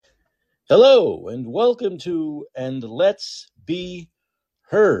Hello and welcome to And Let's Be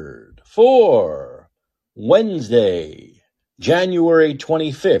Heard for Wednesday, January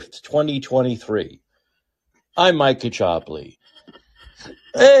 25th, 2023. I'm Mike Kachopley.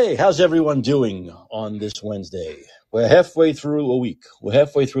 Hey, how's everyone doing on this Wednesday? We're halfway through a week. We're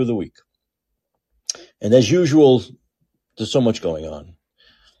halfway through the week. And as usual, there's so much going on.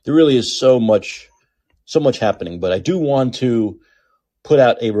 There really is so much happening, but I do want to put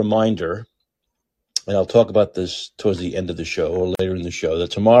out a reminder, and I'll talk about this towards the end of the show or later in the show, that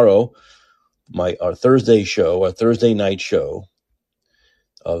tomorrow, our Thursday night show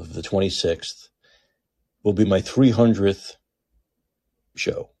of the 26th, will be my 300th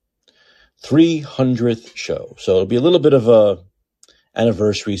show. 300th show. So it'll be a little bit of a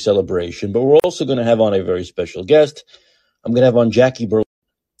anniversary celebration, but we're also going to have on a very special guest. I'm going to have on Jackie Berlin,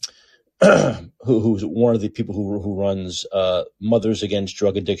 who's one of the people who runs Mothers Against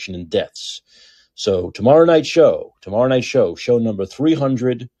Drug Addiction and Deaths. So tomorrow night show, show number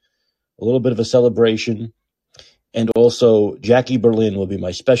 300, a little bit of a celebration. And also Jackie Berlin will be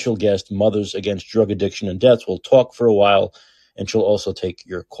my special guest, Mothers Against Drug Addiction and Deaths. We'll talk for a while, and she'll also take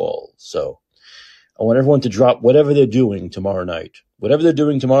your calls. So I want everyone to drop whatever they're doing tomorrow night. Whatever they're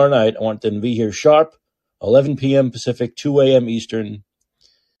doing tomorrow night, I want them to be here sharp, 11 p.m. Pacific, 2 a.m. Eastern.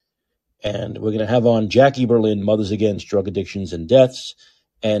 And we're going to have on Jackie Berlin, Mothers Against Drug Addictions and Deaths.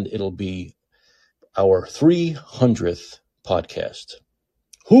 And it'll be our 300th podcast.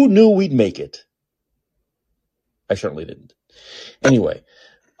 Who knew we'd make it? I certainly didn't. Anyway,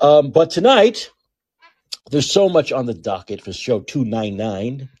 but tonight, there's so much on the docket for show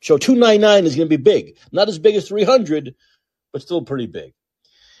 299. Show 299 is going to be big. Not as big as 300, but still pretty big.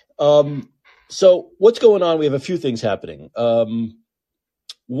 So what's going on? We have a few things happening.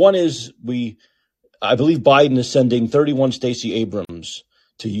 One is I believe Biden is sending 31 Stacey Abrams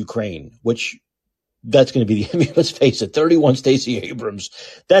to Ukraine, which that's going to be let's face it, 31 Stacey Abrams.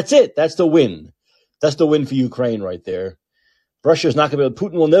 That's it. That's the win. That's the win for Ukraine right there. Russia's not going to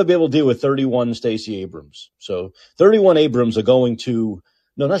Putin will never be able to deal with 31 Stacey Abrams. So 31 Abrams are going to,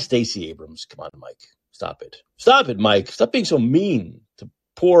 no, not Stacey Abrams. Come on, Mike. Stop it. Stop it, Mike. Stop being so mean to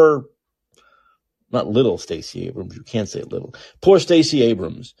poor, not little Stacey Abrams. You can't say little. Poor Stacey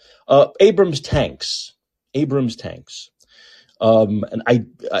Abrams. Abrams tanks. And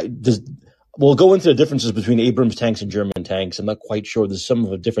we'll go into the differences between Abrams tanks and German tanks. I'm not quite sure there's some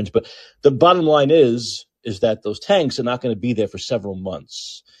of a difference, but the bottom line is that those tanks are not going to be there for several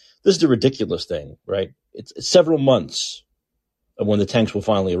months. This is the ridiculous thing, right? It's several months of when the tanks will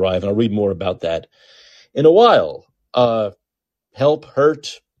finally arrive, and I'll read more about that in a while. Help,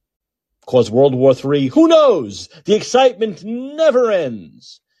 hurt, cause World War III. Who knows? The excitement never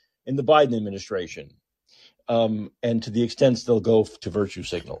ends in the Biden administration. And to the extent they'll go to virtue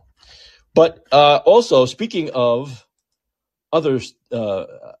signal. But also, speaking of other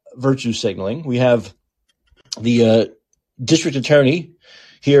virtue signaling, we have the district attorney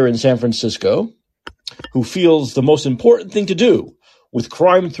here in San Francisco who feels the most important thing to do with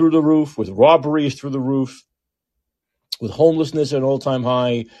crime through the roof, with robberies through the roof, with homelessness at an all-time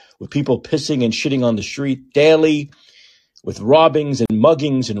high, with people pissing and shitting on the street daily, with robbings and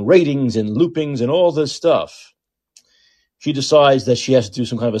muggings and ratings and loopings and all this stuff. She decides that she has to do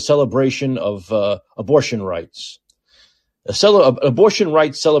some kind of a celebration of abortion rights. An abortion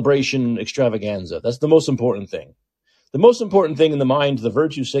rights celebration extravaganza. That's the most important thing. The most important thing in the mind of the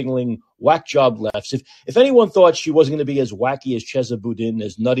virtue signaling whack job lefts. If anyone thought she wasn't going to be as wacky as Chesa Boudin,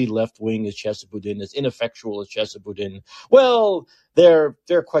 as nutty left wing as Chesa Boudin, as ineffectual as Chesa Boudin, well, their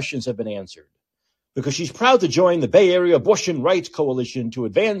questions have been answered. Because she's proud to join the Bay Area Abortion Rights Coalition to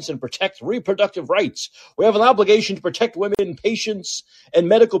advance and protect reproductive rights. We have an obligation to protect women, patients, and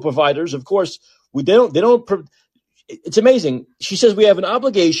medical providers. Of course, it's amazing. She says we have an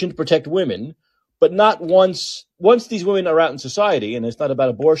obligation to protect women, but not once these women are out in society, and it's not about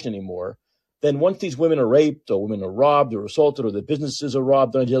abortion anymore, then once these women are raped or women are robbed or assaulted or their businesses are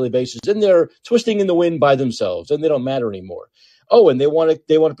robbed on a daily basis, then they're twisting in the wind by themselves and they don't matter anymore. Oh, and they want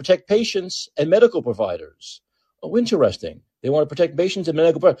to protect patients and medical providers. Oh, interesting. They want to protect patients and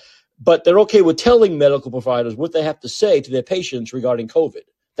medical providers, but they're okay with telling medical providers what they have to say to their patients regarding COVID.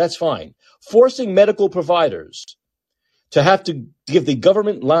 That's fine. Forcing medical providers to have to give the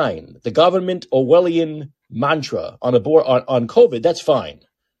government line, the government Orwellian mantra on COVID, that's fine.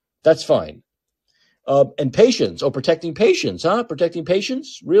 That's fine. And patients, protecting patients, Protecting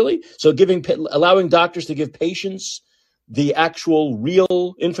patients, really? So allowing doctors to give patients the actual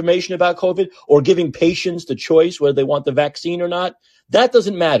real information about COVID, or giving patients the choice whether they want the vaccine or not, that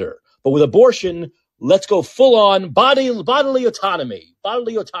doesn't matter. But with abortion, let's go full on bodily autonomy,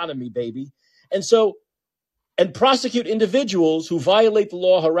 baby. And prosecute individuals who violate the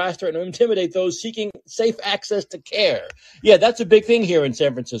law, harass, threaten, or intimidate those seeking safe access to care. Yeah, that's a big thing here in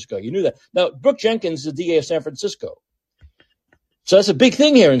San Francisco. You knew that. Now, Brooke Jenkins is the DA of San Francisco. So that's a big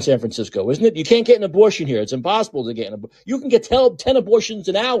thing here in San Francisco, isn't it? You can't get an abortion here. It's impossible to get an abortion. You can get 10 abortions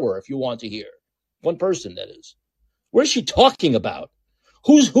an hour if you want to hear. One person, that is. What is she talking about?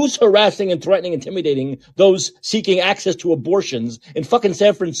 Who's harassing and threatening, intimidating those seeking access to abortions in fucking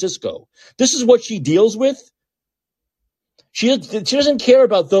San Francisco? This is what she deals with? She doesn't care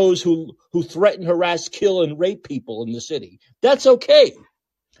about those who threaten, harass, kill, and rape people in the city. That's okay.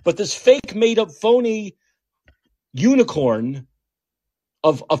 But this fake, made-up, phony unicorn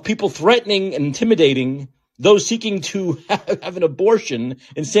of people threatening and intimidating those seeking to have an abortion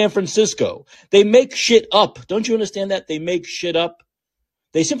in San Francisco. They make shit up. Don't you understand that? They make shit up.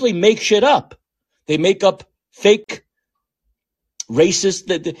 They simply make shit up. They make up fake racist,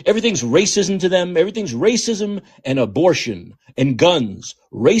 everything's racism to them. Everything's racism and abortion and guns.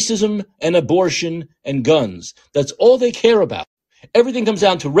 Racism and abortion and guns. That's all they care about. Everything comes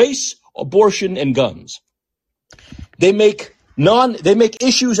down to race, abortion, and guns. They make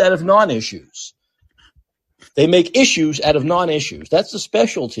issues out of non-issues. They make issues out of non-issues. That's the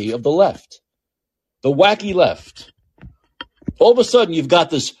specialty of the left. The wacky left. All of a sudden, you've got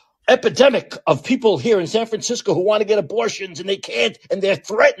this epidemic of people here in San Francisco who want to get abortions and they can't, and they're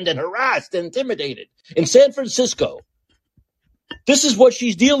threatened and harassed and intimidated in San Francisco. This is what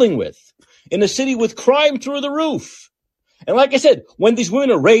she's dealing with in a city with crime through the roof. And like I said, when these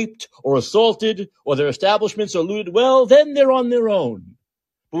women are raped or assaulted or their establishments are looted, well, then they're on their own.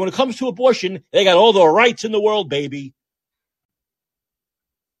 But when it comes to abortion, they got all the rights in the world, baby.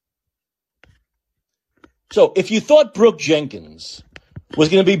 So if you thought Brooke Jenkins was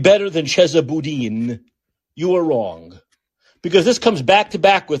going to be better than Chesa Boudin, you were wrong. Because this comes back to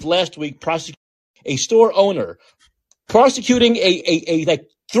back with last week prosecuting a store owner, prosecuting a like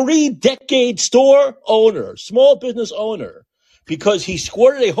 3-decade store owner, small business owner, because he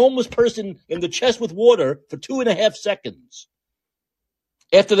squirted a homeless person in the chest with water for 2.5 seconds.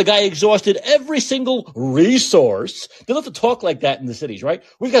 After the guy exhausted every single resource. They love to talk like that in the cities, right?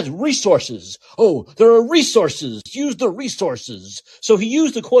 We got resources. Oh, there are resources. Use the resources. So he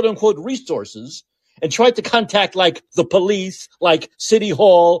used the quote-unquote resources and tried to contact like the police, like City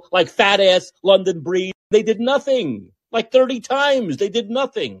Hall, like fat-ass London Breed. They did nothing. Like 30 times, they did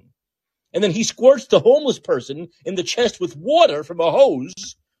nothing. And then he squirts the homeless person in the chest with water from a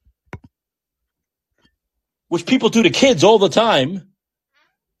hose, which people do to kids all the time.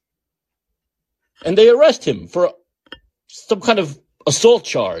 And they arrest him for some kind of assault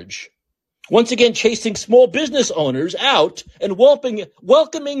charge. Once again, chasing small business owners out and welcoming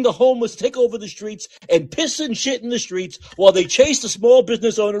the homeless to take over the streets and piss and shit in the streets while they chase the small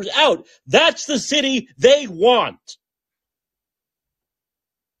business owners out. That's the city they want.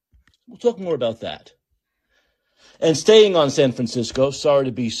 We'll talk more about that. And staying on San Francisco, sorry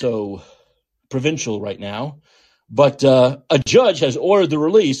to be so provincial right now, but a judge has ordered the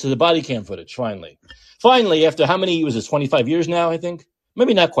release of the body cam footage, finally. Finally, after how many, was it 25 years now, I think?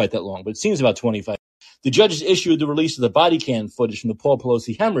 Maybe not quite that long, but it seems about 25. The judge has issued the release of the body cam footage from the Paul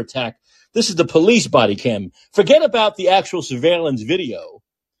Pelosi hammer attack. This is the police body cam. Forget about the actual surveillance video.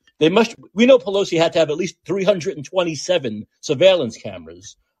 We know Pelosi had to have at least 327 surveillance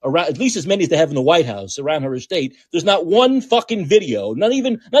cameras, around, at least as many as they have in the White House around her estate. There's not one fucking video, not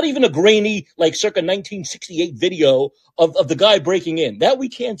even a grainy, like circa 1968 video of the guy breaking in. That we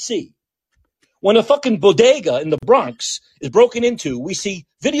can't see. When a fucking bodega in the Bronx is broken into, we see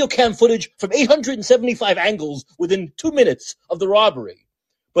video cam footage from 875 angles within 2 minutes of the robbery.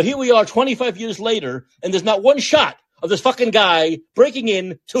 But here we are 25 years later, and there's not one shot of this fucking guy breaking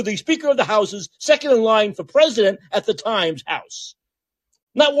in to the Speaker of the House's second in line for president at the time's house.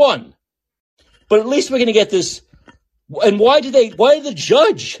 Not one. But at least we're going to get this. And why did the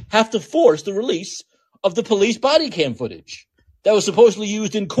judge have to force the release of the police body cam footage that was supposedly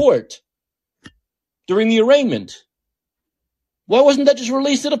used in court during the arraignment? Why wasn't that just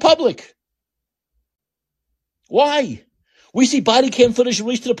released to the public? Why? We see body cam footage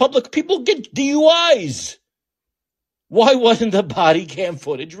released to the public. People get DUIs. Why wasn't the body cam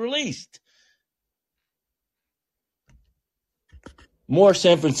footage released? More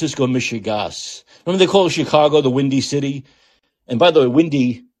San Francisco Michigas. Remember they call Chicago the Windy City? And by the way,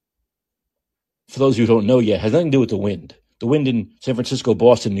 windy, for those who don't know yet, has nothing to do with the wind. The wind in San Francisco,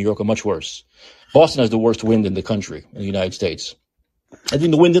 Boston, New York are much worse. Boston has the worst wind in the country, in the United States. I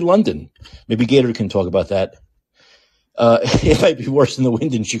think the wind in London. Maybe Gator can talk about that. It might be worse than the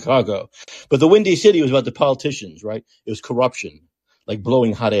wind in Chicago. But the Windy City was about the politicians, right? It was corruption, like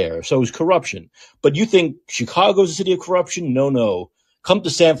blowing hot air. So it was corruption. But you think Chicago's a city of corruption? No, no. Come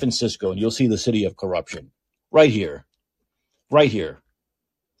to San Francisco and you'll see the city of corruption. Right here. Right here.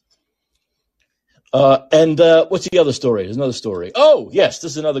 And what's the other story? There's another story. Oh, yes,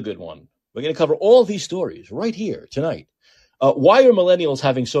 this is another good one. We're going to cover all these stories right here tonight. Why are millennials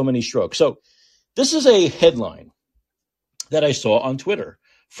having so many strokes? So this is a headline that I saw on Twitter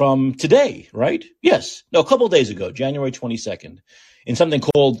from today, right? Yes. No, a couple of days ago, January 22nd, in something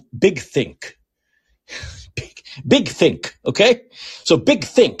called Big Think. Big Think, okay? So Big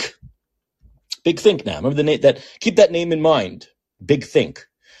Think. Big Think now. Remember the name that, keep that name in mind. Big Think.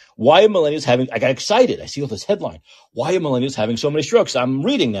 Why are millennials having, I got excited. I see all this headline. Why are millennials having so many strokes? I'm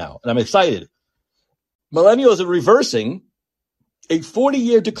reading now and I'm excited. Millennials are reversing a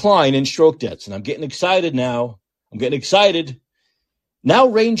 40-year decline in stroke deaths. And I'm getting excited now. I'm getting excited. Now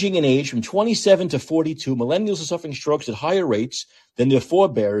ranging in age from 27 to 42, millennials are suffering strokes at higher rates than their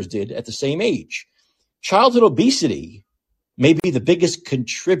forebears did at the same age. Childhood obesity may be the biggest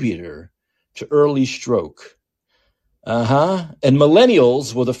contributor to early stroke. And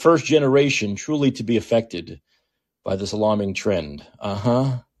millennials were the first generation truly to be affected by this alarming trend.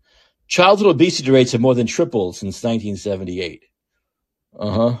 Childhood obesity rates have more than tripled since 1978.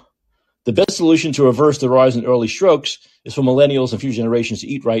 The best solution to reverse the rise in early strokes is for millennials and future generations to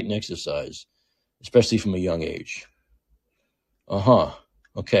eat right and exercise, especially from a young age.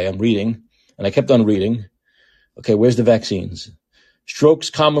 Okay, I'm reading, and I kept on reading. Okay, where's the vaccines? Strokes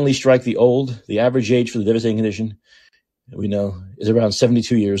commonly strike the old. The average age for the devastating condition, we know, is around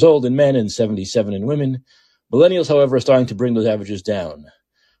 72 years old in men and 77 in women. Millennials, however, are starting to bring those averages down.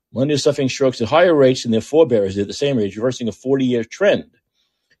 Millennials suffering strokes at higher rates than their forebears did at the same age, reversing a 40-year trend.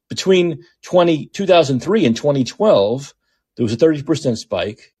 Between 2003 and 2012, there was a 30%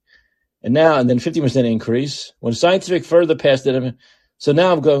 spike, and then 50% increase. When scientific further passed it, so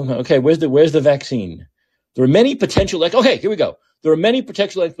now I'm going, okay, where's the vaccine? There are many potential, okay, here we go. There are many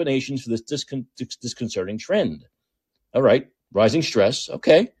potential explanations for this disconcerting trend. All right, rising stress,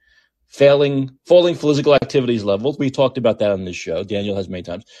 okay. Falling physical activities levels. We talked about that on this show. Daniel has many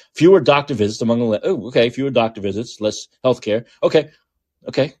times. Fewer doctor visits fewer doctor visits, less healthcare. Okay.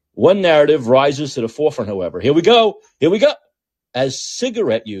 One narrative rises to the forefront, however. Here we go. As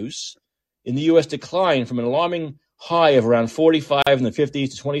cigarette use in the U.S. declined from an alarming high of around 45 in the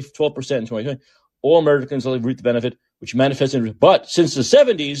 50s to 12% in 2020, all Americans only reap the benefit, which manifested. But since the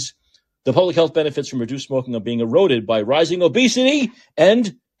 70s, the public health benefits from reduced smoking are being eroded by rising obesity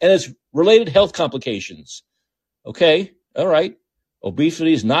and its related health complications. Okay, all right.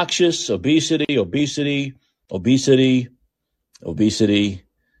 Obesity is noxious. Obesity,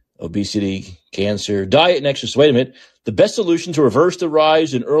 cancer, diet and exercise. Wait a minute. The best solution to reverse the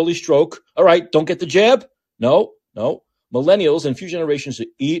rise in early stroke. All right, don't get the jab. No. Millennials and future generations to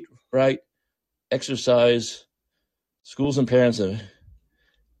eat right, exercise, schools and parents. And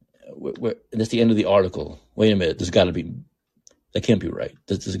that's the end of the article. Wait a minute. That can't be right.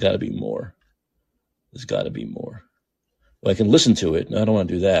 There's got to be more. Well, I can listen to it. No, I don't want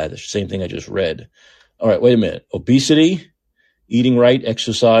to do that. It's the same thing I just read. All right, wait a minute. Obesity, eating right,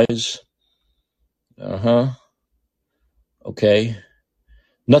 exercise. Okay.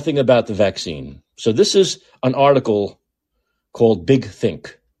 Nothing about the vaccine. So this is an article called Big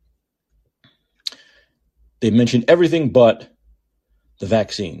Think. They mentioned everything but the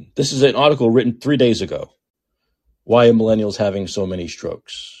vaccine. This is an article written 3 days ago. Why are millennials having so many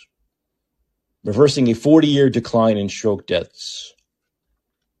strokes? Reversing a 40-year decline in stroke deaths.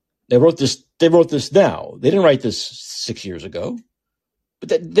 They wrote this now. They didn't write this 6 years ago. But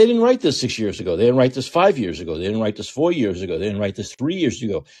they didn't write this 6 years ago. They didn't write this 5 years ago. They didn't write this 4 years ago. They didn't write this 3 years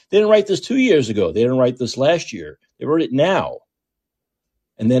ago. They didn't write this 2 years ago. They didn't write this last year. They wrote it now.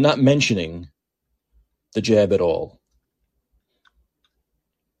 And they're not mentioning the jab at all.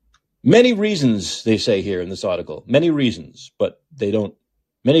 Many reasons, they say here in this article. Many reasons, but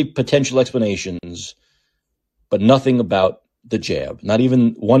many potential explanations, but nothing about the jab. Not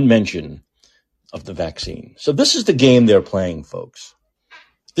even one mention of the vaccine. So this is the game they're playing, folks.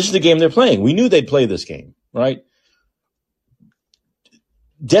 This is the game they're playing. We knew they'd play this game, right?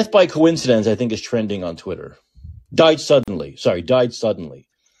 Death by coincidence, I think, is trending on Twitter. Died suddenly. Hashtag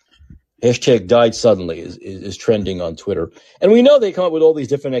died suddenly is trending on Twitter. And we know they come up with all these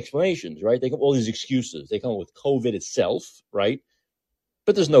different explanations, right? They come up with all these excuses. They come up with COVID itself, right?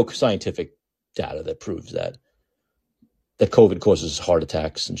 But there's no scientific data that proves that COVID causes heart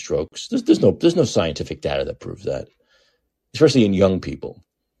attacks and strokes. There's no scientific data that proves that, especially in young people.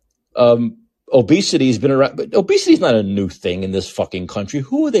 obesity has been around, but obesity is not a new thing in this fucking country.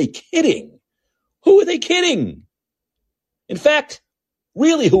 Who are they kidding? Who are they kidding? In fact,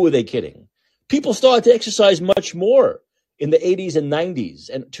 really, who are they kidding? People started to exercise much more in the 80s and 90s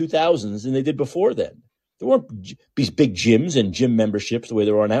and 2000s than they did before then. There weren't these big gyms and gym memberships the way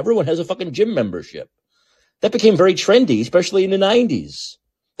there are now. Everyone has a fucking gym membership. That became very trendy, especially in the 90s.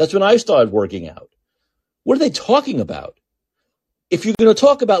 That's when I started working out. What are they talking about? If you're going to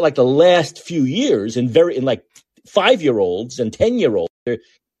talk about like the last few years in like 5-year-olds and 10-year-olds, they're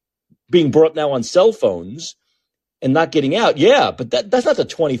being brought now on cell phones and not getting out. Yeah, but that's not the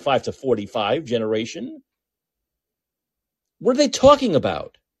 25 to 45 generation. What are they talking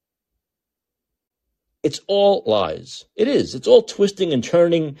about? It's all lies. It is. It's all twisting and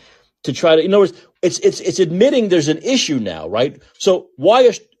turning to try to, in other words, it's admitting there's an issue now, right? So why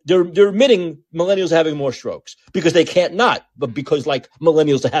are they're admitting millennials are having more strokes because they can't not, but because like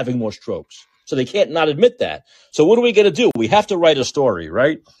millennials are having more strokes. So they can't not admit that. So what are we going to do? We have to write a story,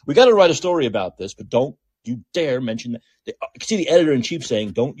 right? We got to write a story about this, but don't you dare mention that. I can see the editor-in-chief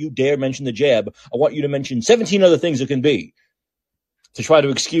saying, don't you dare mention the jab. I want you to mention 17 other things it can be to try to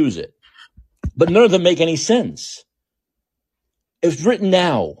excuse it. But none of them make any sense. It's written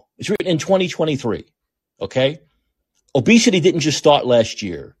now. It's written in 2023, okay? Obesity didn't just start last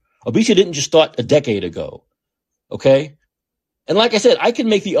year. Obesity didn't just start a decade ago, okay? And like I said, I can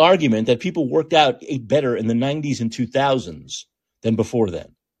make the argument that people worked out, ate better in the 90s and 2000s than before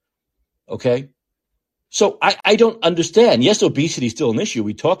then, okay? So I don't understand. Yes, obesity is still an issue.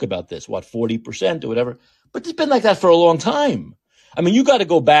 We talk about this, 40% or whatever, but it's been like that for a long time. I mean, you got to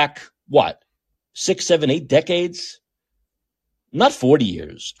go back, 6, 7, 8 decades? Not 40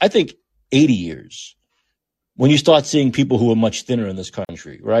 years. I think 80 years. When you start seeing people who are much thinner in this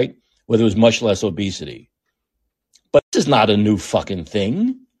country, right? Where there was much less obesity. But this is not a new fucking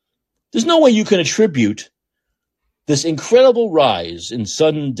thing. There's no way you can attribute this incredible rise in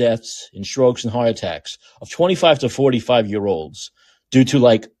sudden deaths, in strokes and heart attacks of 25 to 45-year-olds due to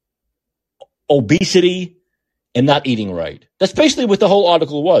like obesity and not eating right. That's basically what the whole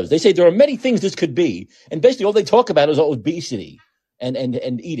article was. They say there are many things this could be, and basically all they talk about is obesity and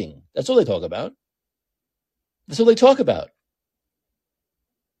eating. That's all they talk about. That's all they talk about.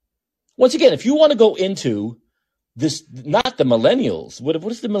 Once again, if you want to go into this, not the millennials.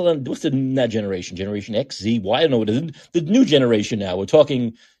 What's the generation? Generation X, Z, Y? I don't know what it is. The new generation now. We're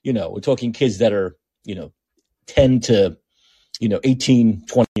talking kids that are, 10 to, 18,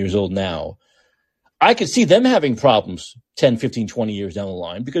 20 years old now. I could see them having problems 10, 15, 20 years down the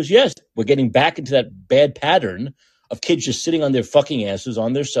line because, yes, we're getting back into that bad pattern of kids just sitting on their fucking asses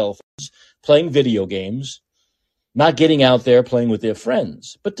on their cell phones, playing video games, not getting out there playing with their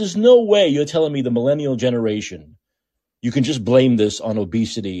friends. But there's no way you're telling me the millennial generation, you can just blame this on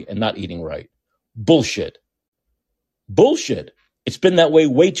obesity and not eating right. Bullshit. Bullshit. It's been that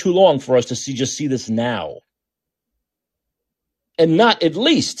way too long for us to see this now. And not at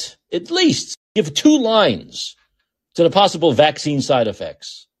least give 2 lines to the possible vaccine side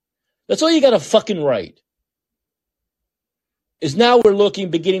effects. That's all you got to fucking write. Is now we're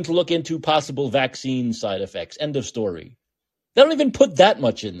beginning to look into possible vaccine side effects. End of story. They don't even put that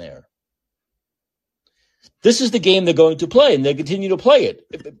much in there. This is the game they're going to play, and they continue to play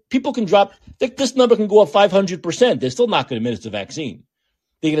it. People can drop, this number can go up 500%. They're still not going to administer the vaccine.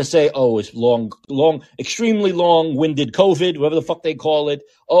 They're going to say, oh, it's extremely long-winded COVID, whatever the fuck they call it.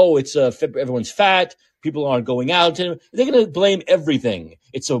 Oh, it's everyone's fat. People aren't going out. They're going to blame everything.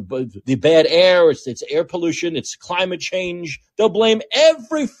 It's the bad air. It's air pollution. It's climate change. They'll blame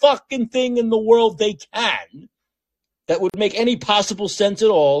every fucking thing in the world they can that would make any possible sense at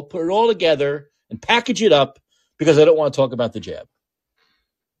all, put it all together and package it up because I don't want to talk about the jab.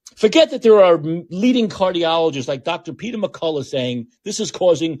 Forget that there are leading cardiologists like Dr. Peter McCullough saying this is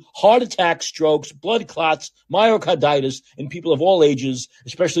causing heart attacks, strokes, blood clots, myocarditis in people of all ages,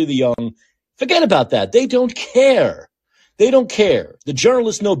 especially the young. Forget about that. They don't care. They don't care. The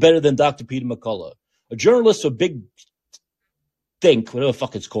journalists know better than Dr. Peter McCullough. A journalist or Big Think, whatever the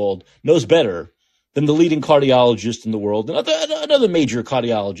fuck it's called, knows better than the leading cardiologist in the world and other major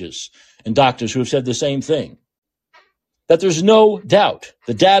cardiologists and doctors who have said the same thing. That there's no doubt.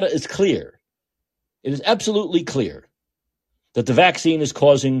 The data is clear. It is absolutely clear that the vaccine is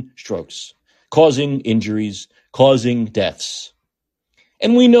causing strokes, causing injuries, causing deaths.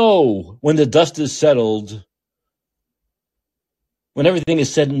 And we know when the dust is settled, when everything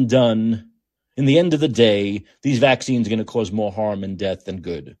is said and done, in the end of the day, these vaccines are going to cause more harm and death than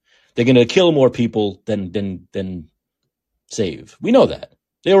good. They're going to kill more people than save. We know that.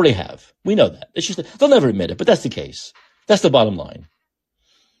 They already have. We know that. It's just they'll never admit it, but that's the case. That's the bottom line.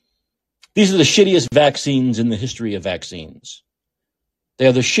 These are the shittiest vaccines in the history of vaccines. They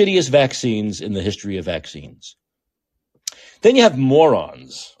are the shittiest vaccines in the history of vaccines. Then you have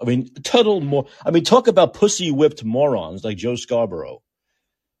morons. Talk about pussy-whipped morons like Joe Scarborough,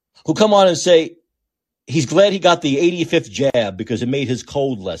 who come on and say he's glad he got the 85th jab because it made his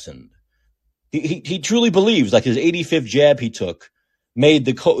cold lessen. He truly believes like his 85th jab he took made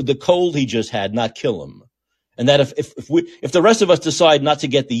the cold he just had not kill him. And that if the rest of us decide not to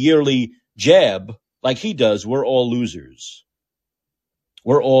get the yearly jab like he does, we're all losers.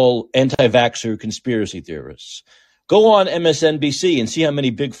 We're all anti-vaxxer conspiracy theorists. Go on MSNBC and see how many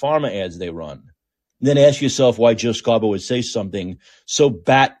big pharma ads they run. And then ask yourself why Joe Scarborough would say something so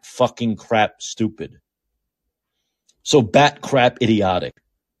bat fucking crap stupid. So bat crap idiotic.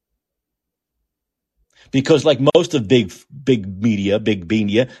 Because like most of big media,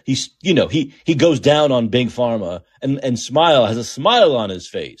 he goes down on big pharma and has a smile on his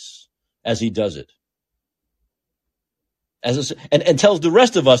face as he does it. And tells the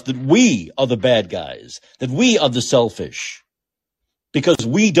rest of us that we are the bad guys, that we are the selfish. Because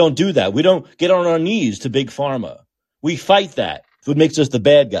we don't do that. We don't get on our knees to big pharma. We fight that. It's what makes us the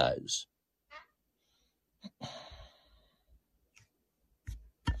bad guys.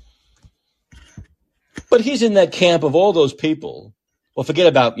 But he's in that camp of all those people. Well, forget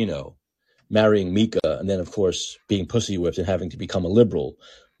about, marrying Mika and then, of course, being pussy whipped and having to become a liberal.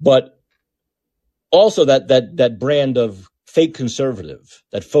 But also that brand of fake conservative,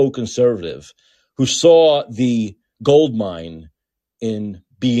 that faux conservative, who saw the gold mine in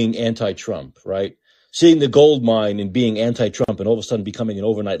being anti-Trump, right? Seeing the gold mine in being anti-Trump and all of a sudden becoming an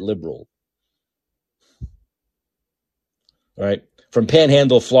overnight liberal, right? From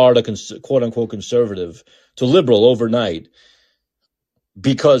Panhandle, Florida, quote-unquote conservative to liberal overnight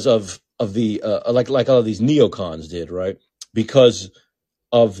because of the like all of these neocons did, right? Because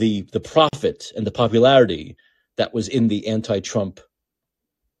of the profit and the popularity that was in the anti-Trump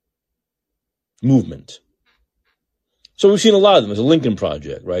movement. So we've seen a lot of them. There's a Lincoln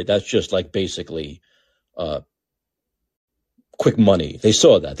Project, right? That's just like basically quick money. They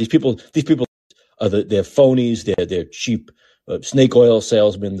saw that. These people they're phonies. They're cheap snake oil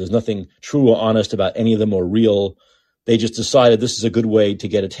salesmen. There's nothing true or honest about any of them or real. They just decided this is a good way to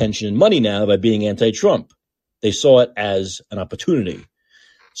get attention and money now by being anti-Trump. They saw it as an opportunity.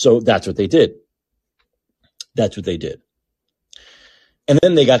 So that's what they did. And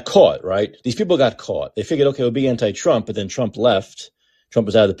then they got caught, right? These people got caught. They figured, okay, we'll be anti-Trump, but then Trump left. Trump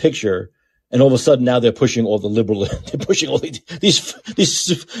was out of the picture. And all of a sudden now they're pushing all the liberal, they're pushing all these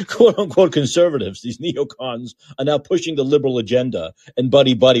quote unquote conservatives, these neocons are now pushing the liberal agenda and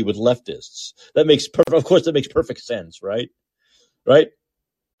buddy with leftists. That makes perfect sense, right? Right?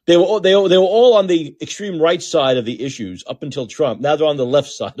 They were all on the extreme right side of the issues up until Trump. Now they're on the left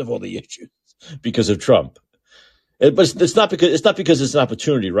side of all the issues because of Trump. But it's not because it's an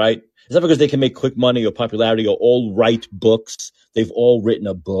opportunity, right? It's not because they can make quick money or popularity or all write books. They've all written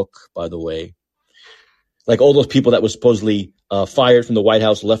a book, by the way. Like all those people that were supposedly fired from the White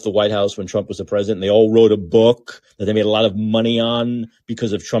House, left the White House when Trump was the president. They all wrote a book that they made a lot of money on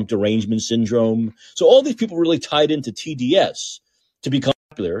because of Trump derangement syndrome. So all these people really tied into TDS to become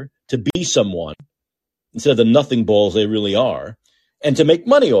popular, to be someone instead of the nothing balls they really are. And to make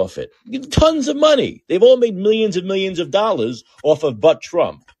money off it. Tons of money. They've all made millions and millions of dollars off of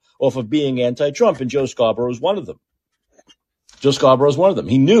Trump, off of being anti-Trump, and Joe Scarborough is one of them.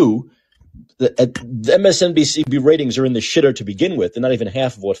 He knew that the MSNBC ratings are in the shitter to begin with. They're not even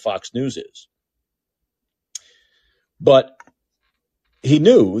half of what Fox News is. But he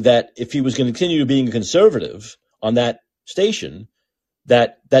knew that if he was going to continue being a conservative on that station,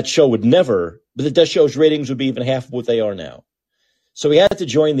 that show would never, but that show's ratings would be even half of what they are now. So he had to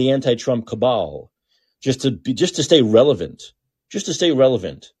join the anti-Trump cabal just to stay relevant,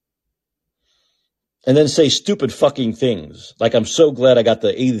 and then say stupid fucking things like, I'm so glad I got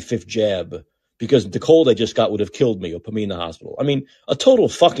the 85th jab because the cold I just got would have killed me or put me in the hospital. I mean, a total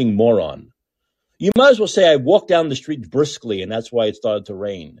fucking moron. You might as well say I walked down the street briskly and that's why it started to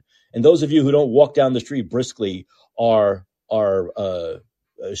rain. And those of you who don't walk down the street briskly are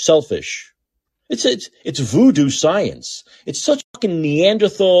selfish. It's voodoo science. It's such fucking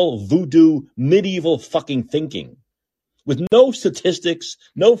Neanderthal, voodoo, medieval fucking thinking with no statistics,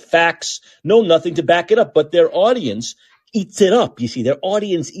 no facts, no nothing to back it up. But their audience eats it up. You see, their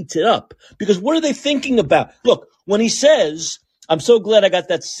audience eats it up because what are they thinking about? Look, when he says, I'm so glad I got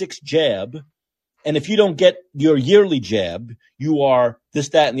that 6th jab. And if you don't get your yearly jab, you are this,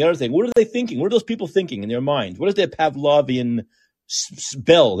 that, and the other thing. What are they thinking? What are those people thinking in their mind? What is their Pavlovian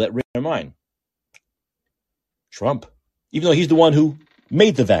bell that ring in their mind? Trump, even though he's the one who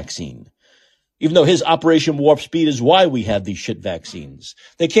made the vaccine. even though his Operation Warp Speed is why we have these shit vaccines.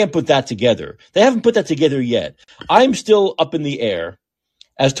 They can't put that together. They haven't put that together yet. I'm still up in the air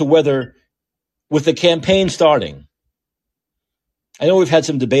as to whether, with the campaign starting, I know we've had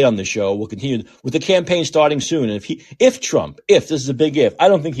some debate on the show. We'll continue with the campaign starting soon. And if Trump, this is a big if, I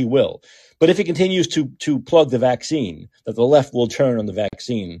don't think he will, but if he continues to plug the vaccine, that the left will turn on the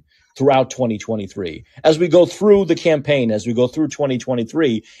vaccine throughout 2023. As we go through the campaign, as we go through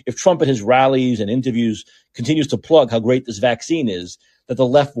 2023, if Trump at his rallies and interviews continues to plug how great this vaccine is, that the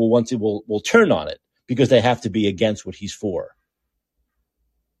left will turn on it because they have to be against what he's for.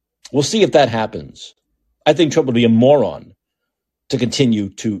 We'll see if that happens. I think Trump would be a moron to continue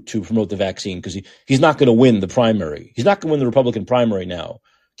to promote the vaccine because he's not going to win the primary. He's not going to win the Republican primary now.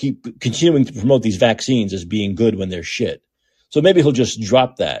 Keep continuing to promote these vaccines as being good when they're shit. So maybe he'll just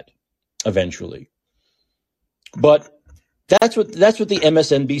drop that eventually. But that's what the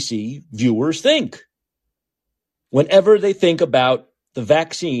MSNBC viewers think. Whenever they think about the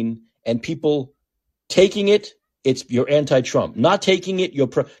vaccine and people taking it, it's you're anti-Trump. Not taking it,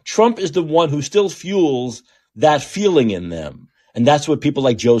 Trump is the one who still fuels that feeling in them. And that's what people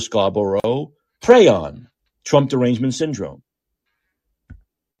like Joe Scarborough prey on. Trump derangement syndrome.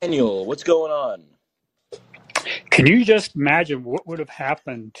 Daniel, what's going on? Can you just imagine what would have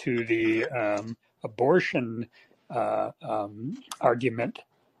happened to the abortion argument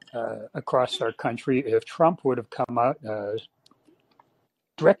across our country if Trump would have come out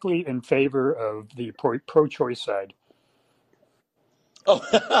directly in favor of the pro-choice side? Oh,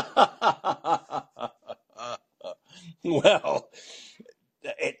 well,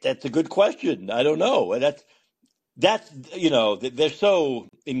 that's a good question. I don't know. That's they're so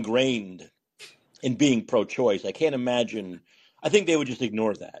ingrained in being pro-choice. I can't imagine. I think they would just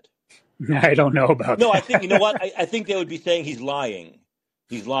ignore that. I don't know about that. No, I think, you know what? I think they would be saying he's lying.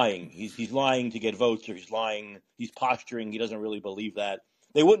 He's lying. He's lying to get votes, or he's lying. He's posturing. He doesn't really believe that.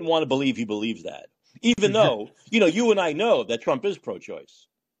 They wouldn't want to believe he believes that, even though, you and I know that Trump is pro-choice.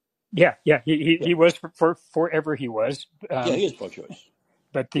 Yeah. He was for forever. He was. He is pro-choice.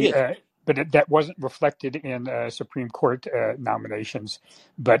 But that wasn't reflected in Supreme Court nominations.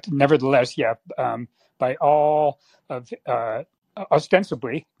 But nevertheless, by all of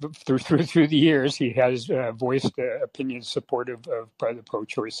ostensibly through the years, he has voiced opinions supportive of the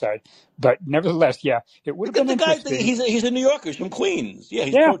pro-choice side. But nevertheless, it would have been interesting. He's a New Yorker. He's from Queens. Yeah,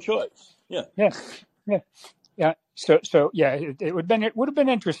 he's pro-choice. Yeah. So it would have been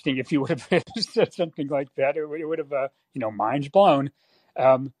interesting if you would have said something like that. It would have minds blown.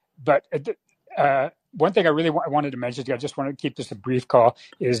 But one thing I really wanted to mention, I just want to keep this a brief call,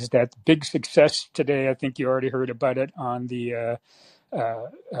 is that big success today. I think you already heard about it on the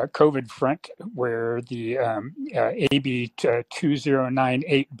COVID front, where the AB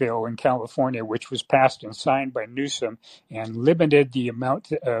 2098 bill in California, which was passed and signed by Newsom and limited the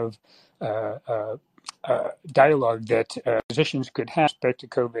amount of dialogue that physicians could have with respect to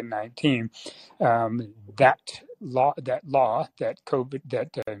COVID-19. That law that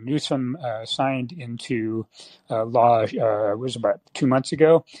Newsom signed into law was about 2 months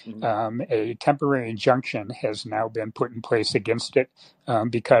ago. Mm-hmm. A temporary injunction has now been put in place against it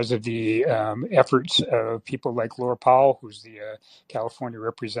because of the efforts of people like Laura Powell, who's the California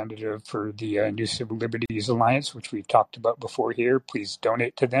representative for the New Civil Liberties Alliance, which we've talked about before here. Please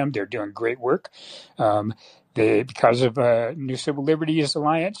donate to them. They're doing great work. Because of New Civil Liberties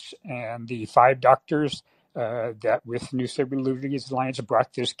Alliance and the 5 doctors that with New Civil Liberties Alliance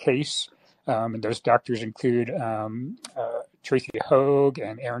brought this case, and those doctors include Tracy Hogue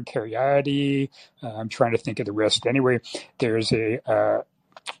and Aaron Cariati. I'm trying to think of the rest. Anyway, there's a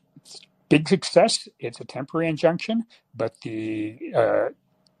big success. It's a temporary injunction, but the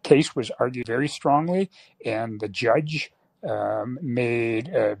case was argued very strongly, and the judge made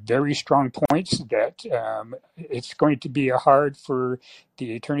very strong points that it's going to be hard for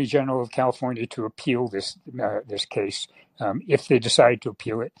the Attorney General of California to appeal this case if they decide to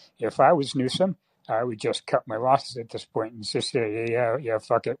appeal it. If I was Newsom, I would just cut my losses at this point and just say, yeah,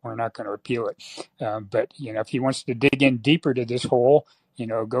 fuck it, we're not going to appeal it. But if he wants to dig in deeper to this hole,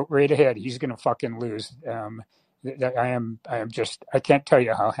 go right ahead. He's going to fucking lose. I can't tell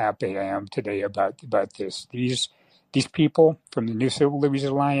you how happy I am today about this. These people from the New Civil Liberties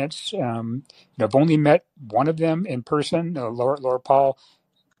Alliance, I've only met one of them in person, Laura Paul.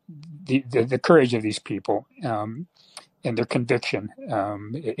 The courage of these people and their conviction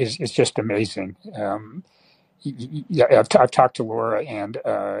is just amazing. I've talked to Laura, and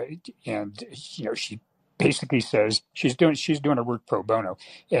she basically says she's doing her work pro bono,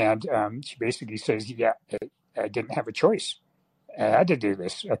 and she basically says, I didn't have a choice. I had to do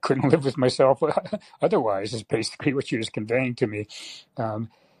this. I couldn't live with myself otherwise, is basically what she was conveying to me. Um,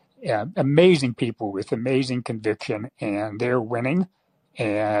 yeah, amazing people with amazing conviction, and they're winning,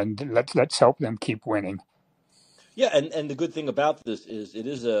 and let's help them keep winning. Yeah, and the good thing about this is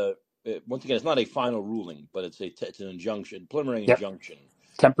once again, it's not a final ruling, but it's an injunction, preliminary Yep, injunction,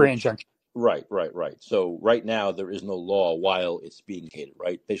 temporary which injunction. right. So right now there is no law while it's being catered,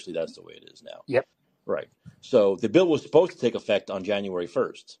 right? Basically, that's the way it is now, Yep, right? So the bill was supposed to take effect on January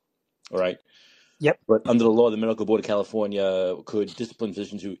 1st, all right? yep, But under the law, the Medical Board of California could discipline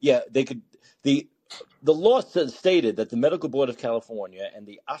physicians who, yeah, they could. The law stated that the Medical Board of California and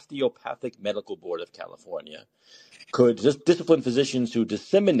the Osteopathic Medical Board of California could just discipline physicians who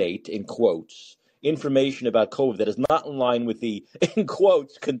disseminate, in quotes, information about COVID that is not in line with the, in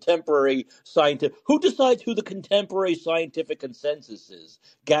quotes, contemporary scientific. Who decides who the contemporary scientific consensus is?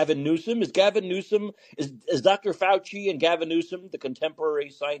 Gavin Newsom? Is Dr. Fauci and Gavin Newsom the contemporary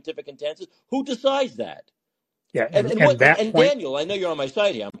scientific consensus? Who decides that? yeah, What and that and point. Daniel, I know you're on my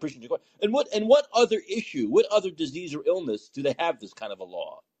side here. I'm appreciating your question. And what other issue, what other disease or illness do they have this kind of a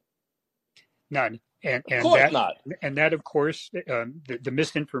law? None. Of course not. And that of course the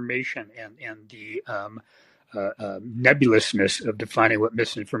misinformation and the nebulousness of defining what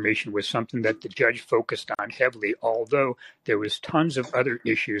misinformation was something that the judge focused on heavily, although there was tons of other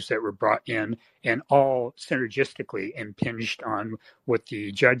issues that were brought in and all synergistically impinged on what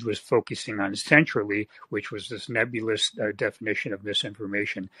the judge was focusing on centrally, which was this nebulous definition of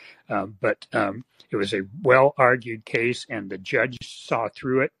misinformation. But it was a well-argued case, and the judge saw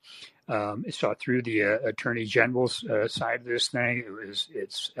through it. Saw through the attorney general's side of this thing.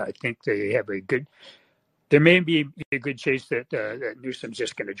 I think they have a good. There may be a good chance that Newsom's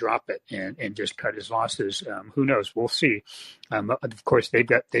just going to drop it and just cut his losses. Who knows? We'll see. Of course, they've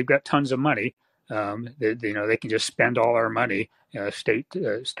got tons of money. They can just spend all our money, state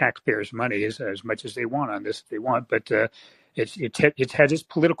taxpayers' money as much as they want on this if they want. But it's had its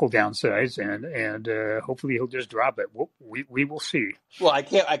political downsides, and hopefully he'll just drop it. We will see. Well, I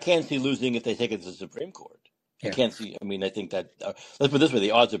can't see losing if they take it to the Supreme Court. I Yeah. can't see. I mean, I think that let's put it this way: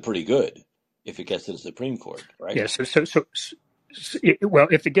 the odds are pretty good if it gets to the Supreme Court, right? Yeah. Well,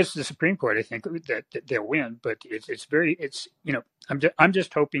 if it gets to the Supreme Court, I think that they'll win. But I'm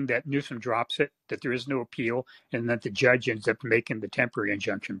just hoping that Newsom drops it, that there is no appeal, and that the judge ends up making the temporary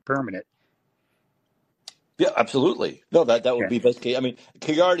injunction permanent. Yeah, absolutely. No, that would Yeah. be best case. I mean,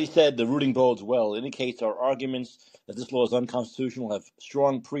 Kayardi said the ruling bodes well. It indicates our arguments that this law is unconstitutional have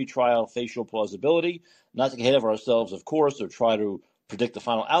strong pre-trial facial plausibility. Not to get ahead of ourselves, of course, or try to predict the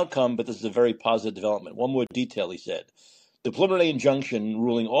final outcome, but this is a very positive development. One more detail, he said. The preliminary injunction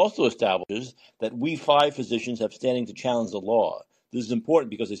ruling also establishes that we 5 physicians have standing to challenge the law. This is important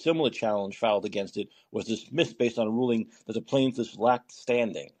because a similar challenge filed against it was dismissed based on a ruling that the plaintiffs lacked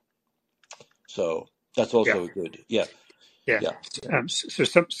standing. So that's also good. Yeah. So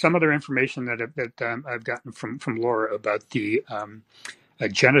some other information that I've gotten from Laura about the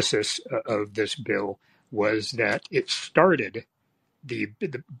genesis of this bill was that it started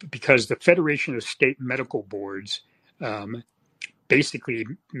because the Federation of State Medical Boards basically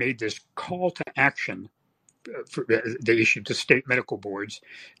made this call to action. They issued to state medical boards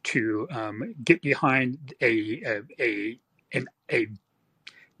to get behind a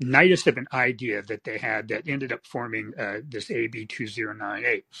nidus of an idea that they had that ended up forming this AB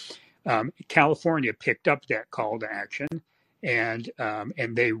 2098. California picked up that call to action, and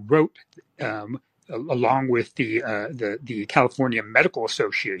they wrote, along with the California Medical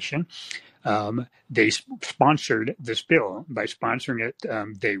Association, they sponsored this bill. By sponsoring it,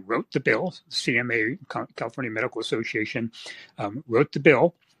 they wrote the bill. CMA, California Medical Association, wrote the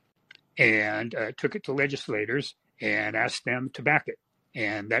bill and took it to legislators and asked them to back it.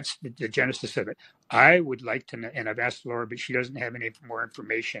 And that's the genesis of it. I would like to know, and I've asked Laura, but she doesn't have any more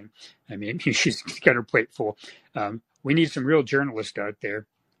information. I mean, she's got her plate full. We need some real journalists out there,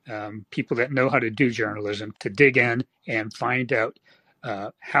 people that know how to do journalism, to dig in and find out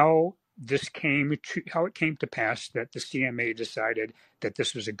how it came to pass that the CMA decided that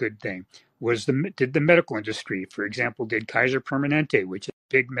this was a good thing. Did the medical industry, for example, did Kaiser Permanente, which is a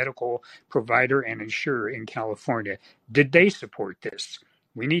big medical provider and insurer in California, did they support this?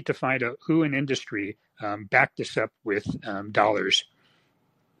 We need to find out who in industry backed this up with dollars.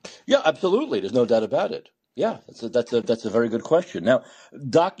 Yeah, absolutely. There's no doubt about it. Yeah, that's a very good question. Now,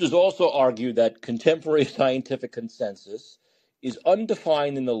 doctors also argue that contemporary scientific consensus is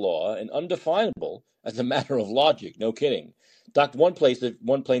undefined in the law and undefinable as a matter of logic. No kidding. One plaintiff,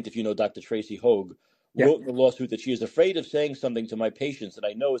 Dr. Tracy Hogue, Yeah. wrote in the lawsuit that she is afraid of saying something to my patients that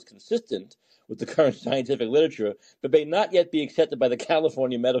I know is consistent with the current scientific literature, but may not yet be accepted by the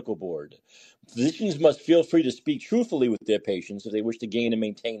California Medical Board. Physicians must feel free to speak truthfully with their patients if they wish to gain and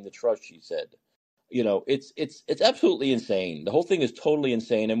maintain the trust, she said. It's absolutely insane. The whole thing is totally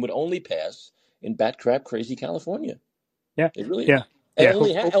insane and would only pass in bat crap crazy California. Yeah. It really Yeah. and Yeah.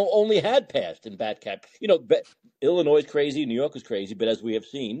 Hope, hope. only had passed in bat crap. Illinois is crazy, New York is crazy, but as we have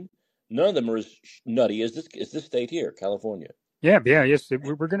seen, none of them are as nutty as this state here, California. Yeah. Yeah. Yes.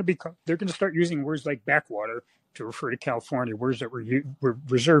 We're going to be. They're going to start using words like backwater to refer to California. Words that were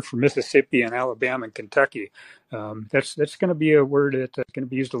reserved for Mississippi and Alabama and Kentucky. That's going to be a word that's going to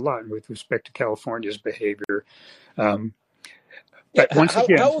be used a lot with respect to California's behavior. Um, Yeah, but once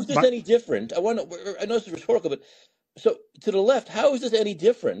again, how is this any different? I know this is rhetorical, but so to the left, how is this any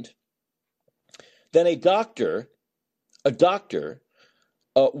different than a doctor? A doctor.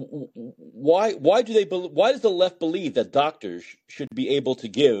 Why do why does the left believe that doctors should be able to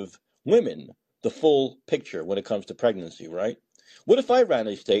give women the full picture when it comes to pregnancy, right? What if I ran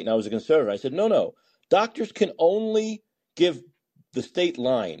a state and I was a conservative? I said, no, doctors can only give the state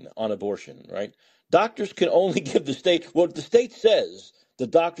line on abortion, right? Doctors can only give the state what the state says the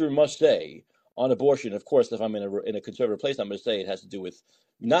doctor must say on abortion. Of course, if I'm in a conservative place, I'm going to say it has to do with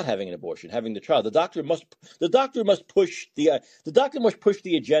not having an abortion, having the child. The doctor must push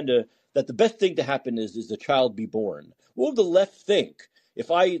the agenda that the best thing to happen is the child be born. What would the left think if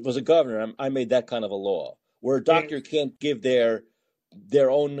I was a governor and I made that kind of a law where a doctor can't give their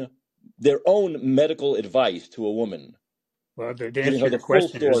own medical advice to a woman, well, the giving answer her to the the full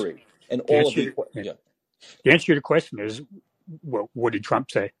question is story and the all of answer. the Yeah. yeah. The answer to the question is, well, what did Trump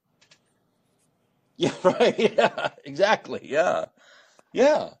say? Yeah, right. Yeah, exactly. Yeah.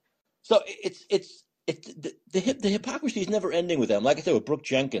 Yeah. So the hypocrisy is never ending with them. Like I said, with Brooke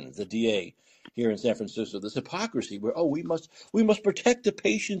Jenkins, the DA here in San Francisco, this hypocrisy where we must protect the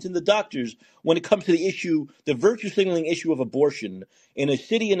patients and the doctors when it comes to the virtue signaling issue of abortion in a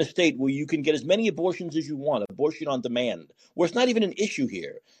city and a state where you can get as many abortions as you want, abortion on demand, where it's not even an issue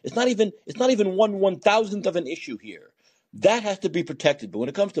here. It's not even 1/1000th of an issue here. That has to be protected. But when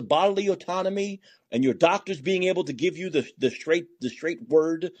it comes to bodily autonomy and your doctors being able to give you the straight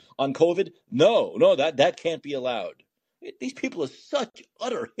word on COVID, no, that can't be allowed. These people are such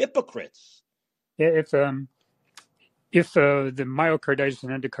utter hypocrites. Yeah, if the myocarditis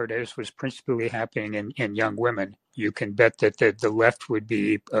and endocarditis was principally happening in young women, you can bet that the left would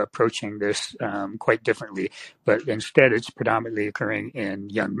be approaching this quite differently. But instead, it's predominantly occurring in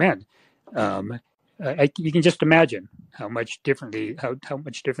young men. You can just imagine how much differently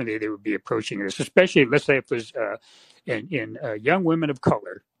they would be approaching this. Especially, let's say, if it was in young women of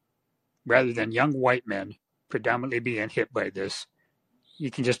color rather than young white men predominantly being hit by this. You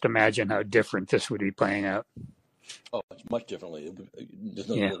can just imagine how different this would be playing out. Oh, it's much differently.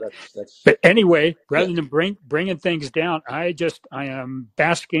 Yeah. That's But anyway, yeah. rather than bringing things down, I am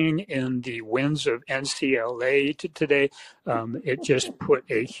basking in the winds of NCLA today. It just put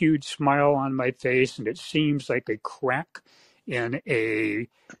a huge smile on my face, and it seems like a crack in a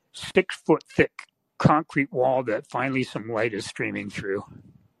 6-foot thick concrete wall that finally some light is streaming through.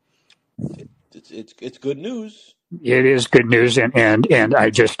 It's good news. It is good news, and I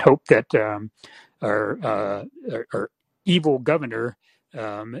just hope that our evil governor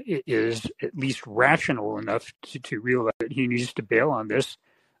is at least rational enough to realize that he needs to bail on this,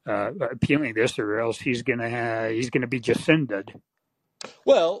 appealing this, or else he's gonna be Jacinda.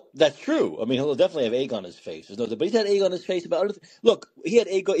 Well, that's true. I mean, he'll definitely have egg on his face. But he's had egg on his face about other. Look,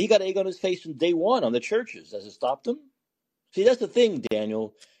 he got egg on his face from day one on the churches. Has it stopped him? See, that's the thing,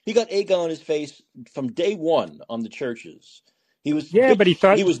 Daniel. He got egg on his face from day one on the churches. Yeah, but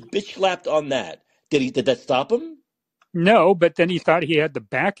He was bitch slapped on that. Did that stop him? No, but then he thought he had the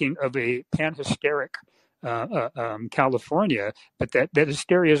backing of a pan-hysteric California, but that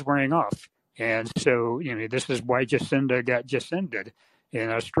hysteria is wearing off. And so, this is why Jacinda got Jacinda'd in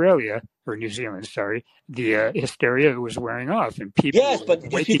Australia, or New Zealand, sorry. The hysteria was wearing off, and people Yes, were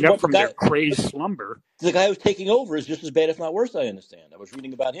but waking up from their crazed slumber. The guy who's taking over is just as bad, if not worse, I understand. I was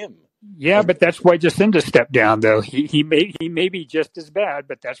reading about him. Yeah, but that's why Jacinda stepped down, though. He may be just as bad,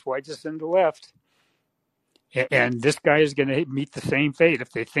 but that's why Jacinda left. And this guy is going to meet the same fate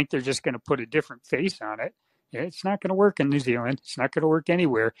if they think they're just going to put a different face on it. It's not going to work in New Zealand. It's not going to work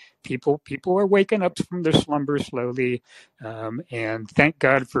anywhere. People are waking up from their slumber slowly, and thank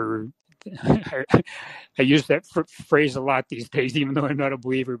God for. I use that phrase a lot these days, even though I'm not a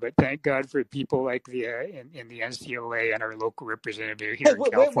believer. But thank God for people like in the NCLA and our local representative here in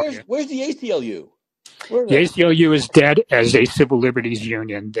California. Where's the ACLU? Where are The they? ACLU is dead as a civil liberties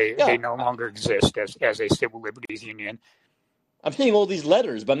union. They Yeah, no longer exist as a civil liberties union. I'm seeing all these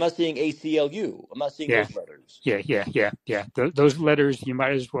letters, but I'm not seeing ACLU. I'm not seeing Yeah, those letters. yeah. Those letters, you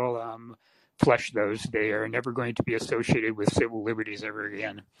might as well flush those. They are never going to be associated with civil liberties ever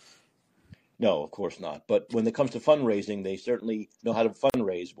again. No, of course not. But when it comes to fundraising, they certainly know how to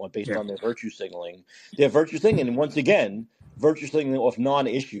fundraise based Yeah. on their virtue signaling. They have virtue signaling, and once again, virtue signaling off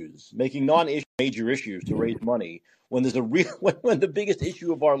non-issues, making non-issue major issues to raise money when there's a real when the biggest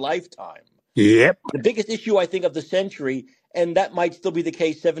issue of our lifetime, Yep. the biggest issue I think of the century, and that might still be the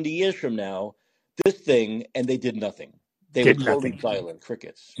case 70 years from now. This thing, and they did nothing. They were Did totally nothing. silent,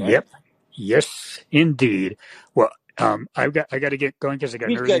 crickets, right? Yep. Yes, indeed. Well, I got to get going because I got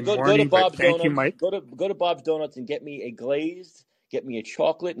an Please early go to morning. But Bob's thank you, Donuts. Mike. Go to Bob's Donuts and get me a glazed, get me a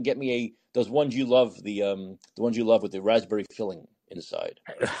chocolate, and get me a those ones you love, the ones you love with the raspberry filling inside.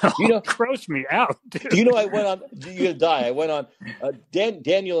 You Oh, know, gross me out, do you dude. know I went on? You're gonna die. I went on.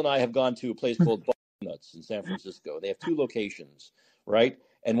 Daniel and I have gone to a place called Bob's Donuts in San Francisco. They have two locations, right?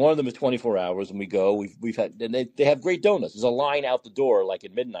 And one of them is 24 hours, and we go. We've had, and they have great donuts. There's a line out the door like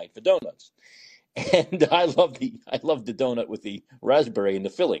at midnight for donuts. And I love the donut with the raspberry and the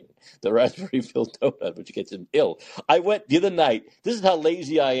filling, the raspberry filled donut, which gets him ill. I went the other night. This is how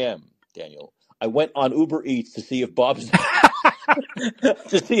lazy I am, Daniel. I went on Uber Eats to see if Bob's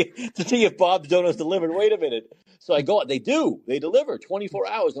to see if Bob's Donuts delivered. Wait a minute. So I go. They do. They deliver 24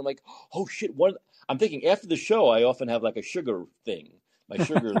 hours. I'm like, oh shit. One. I'm thinking after the show, I often have like a sugar thing, my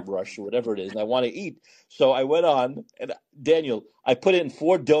sugar rush or whatever it is, and I want to eat. So I went on, and Daniel, I put in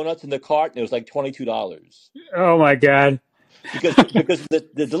four donuts in the cart, and it was like $22 Oh my god. because of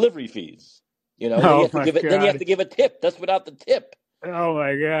the delivery fees. You know, then you Oh have to my give it. Then you have god. to give a tip. That's without the tip. Oh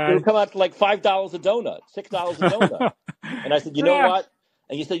my It would god. come out to like $5 a donut, $6 a donut. And I said, you know Ah, what?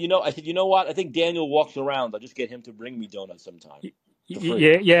 And you said, I said, you know what? I think Daniel walks around. I'll just get him to bring me donuts sometime for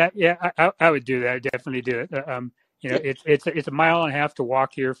free. yeah. I would do that. I'd definitely do it. It's a mile and a half to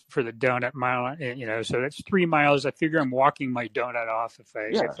walk here for the donut mile. So that's 3 miles. I figure I'm walking my donut off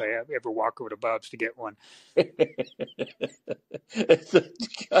Yeah. if I ever walk over to Bob's to get one.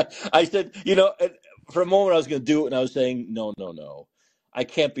 I said, for a moment I was going to do it, and I was saying, no, no, no. I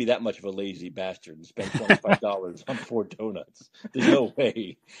can't be that much of a lazy bastard and spend $25 on four donuts. There's no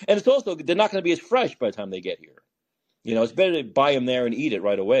way. And it's also, they're not going to be as fresh by the time they get here. It's better to buy them there and eat it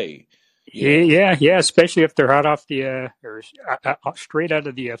right away. Yeah. Especially if they're hot off the or straight out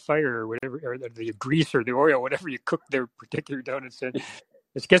of the fire or whatever, or the grease or the oil, whatever you cook their particular donuts in.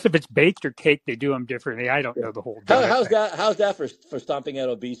 I guess if it's baked or cake, they do them differently. I don't know the whole donut How's thing. that? How's that for stomping out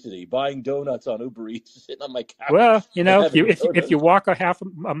obesity? Buying donuts on Uber Eats, sitting on my Well, couch and if you having if you donuts. walk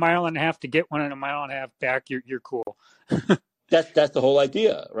a mile and a half to get one and a mile and a half back, you're cool. That's the whole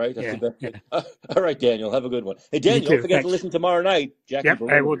idea, right? That's the Yeah, best. yeah. All right, Daniel. Have a good one. Hey, You Daniel, don't too. forget to Thanks. listen tomorrow night. Jackie Yep, I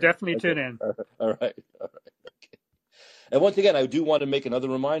Berlin will will be on. definitely Okay. tune in. All right. All right. Okay. And once again, I do want to make another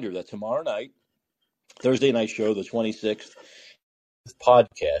reminder that tomorrow night, Thursday night show, the 26th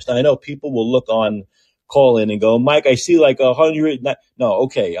podcast. And I know people will look on call in and go, Mike, I see like 100. No,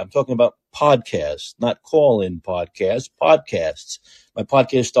 okay. I'm talking about podcasts, not call in podcasts, podcasts. My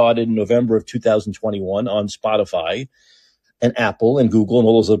podcast started in November of 2021 on Spotify and Apple and Google and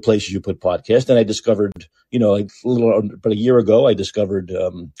all those other places you put podcasts. And I discovered, like about a year ago, I discovered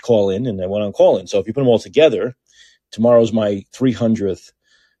call in, and I went on call in. So if you put them all together, tomorrow's my 300th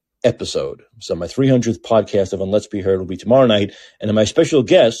episode. So my 300th podcast of On Let's Be Heard will be tomorrow night. And then my special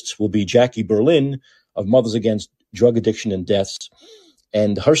guests will be Jackie Berlin of Mothers Against Drug Addiction and Deaths.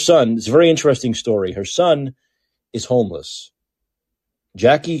 And her son, it's a very interesting story. Her son is homeless.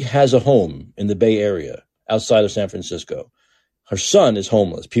 Jackie has a home in the Bay Area outside of San Francisco. Her son is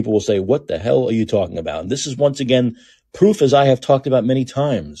homeless. People will say, what the hell are you talking about? And this is once again proof, as I have talked about many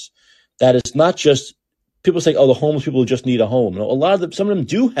times, that it's not just people say, oh, the homeless people just need a home. No, some of them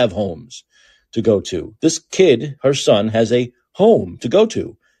do have homes to go to. This kid, her son, has a home to go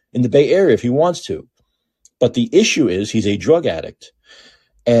to in the Bay Area if he wants to. But the issue is he's a drug addict.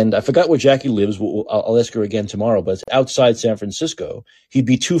 And I forgot where Jackie lives. I'll ask her again tomorrow, but it's outside San Francisco. He'd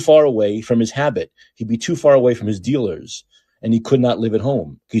be too far away from his habit. He'd be too far away from his dealers, and he could not live at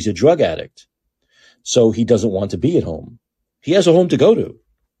home. He's a drug addict. So he doesn't want to be at home. He has a home to go to.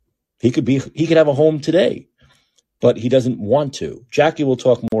 He could have a home today, but he doesn't want to. Jackie will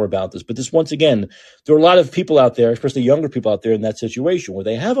talk more about this, but this, once again, there are a lot of people out there, especially younger people out there in that situation where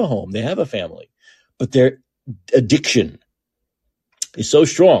they have a home, they have a family, but their addiction is so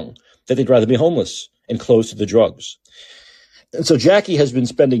strong that they'd rather be homeless and close to the drugs. And so Jackie has been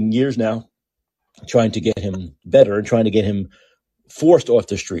spending years now trying to get him better and trying to get him forced off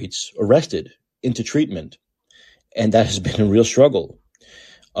the streets, arrested, into treatment, and that has been a real struggle.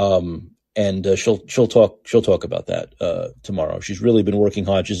 And she'll talk about that tomorrow. She's really been working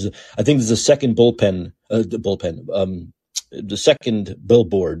hard. I think there's a second the second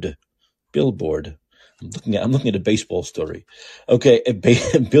billboard. I'm looking at a baseball story. Okay,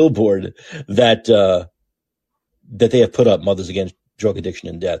 a billboard that they have put up, Mothers Against Drug Addiction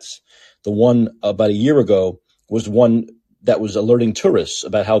and Deaths. The one about a year ago was one that was alerting tourists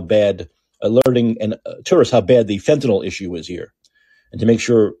about how bad the fentanyl issue is here. And to make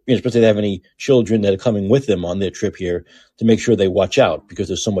sure, especially if they have any children that are coming with them on their trip here, to make sure they watch out because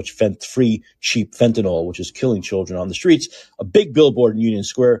there's so much free, cheap fentanyl, which is killing children on the streets. A big billboard in Union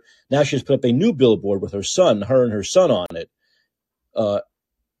Square. Now she has put up a new billboard with her and her son on it,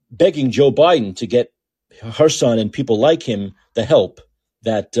 begging Joe Biden to get her son and people like him the help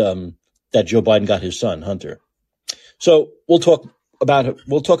that Joe Biden got his son, Hunter. So we'll talk about it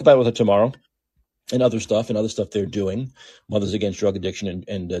with her tomorrow. And other stuff they're doing, Mothers Against Drug Addiction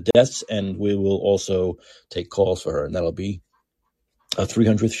and Deaths. And we will also take calls for her. And that'll be a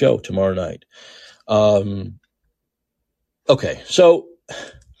 300th show tomorrow night. Okay, so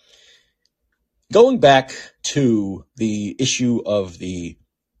going back to the issue of the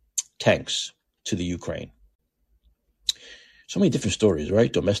tanks to the Ukraine. So many different stories,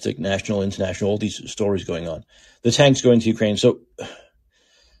 right? Domestic, national, international, all these stories going on. The tanks going to Ukraine. So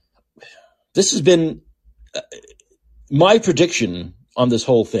this has been my prediction on this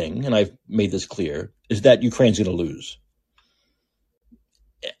whole thing, and I've made this clear, is that Ukraine's going to lose.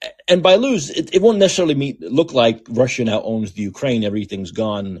 And by lose, it won't necessarily look like Russia now owns the Ukraine, everything's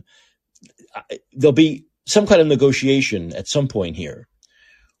gone. There'll be some kind of negotiation at some point here,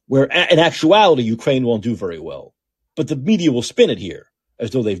 where in actuality, Ukraine won't do very well. But the media will spin it here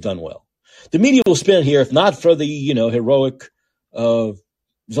as though they've done well. The media will spin it here, if not for the, heroic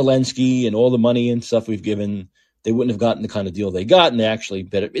Zelensky and all the money and stuff we've given, they wouldn't have gotten the kind of deal they got, and they actually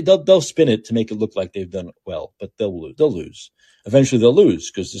better. They'll spin it to make it look like they've done well, but they'll lose. Eventually, they'll lose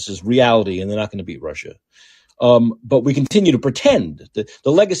because this is reality, and they're not going to beat Russia. But we continue to pretend. The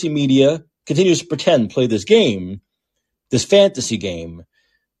legacy media continues to pretend, play this game, this fantasy game,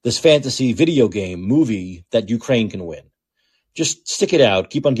 this fantasy video game movie that Ukraine can win. Just stick it out.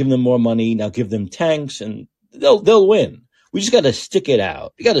 Keep on giving them more money. Now give them tanks, and they'll win. We just got to stick it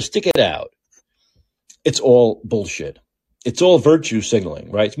out. You got to stick it out. It's all bullshit. It's all virtue signaling,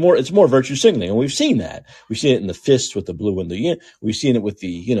 right? It's more virtue signaling, and we've seen that. We've seen it in the fists with the blue and we've seen it with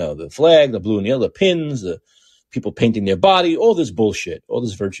the flag, the blue and the yellow, the pins, the people painting their body, all this bullshit, all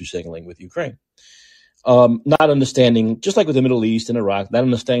this virtue signaling with Ukraine. Not understanding, just like with the Middle East and Iraq, not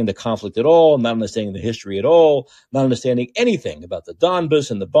understanding the conflict at all, not understanding the history at all, not understanding anything about the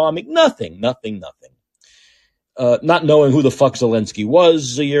Donbas and the bombing, nothing. Not knowing who the fuck Zelensky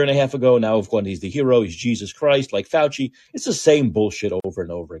was a year and a half ago. Now, of course, he's the hero. He's Jesus Christ, like Fauci. It's the same bullshit over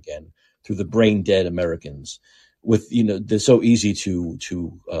and over again through the brain dead Americans. They're so easy to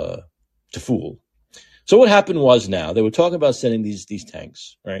fool. So what happened was, now they were talking about sending these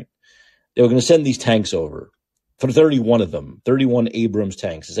tanks, right? They were going to send these tanks over for 31 of them, 31 Abrams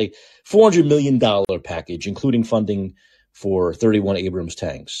tanks. It's a $400 million package, including funding for 31 Abrams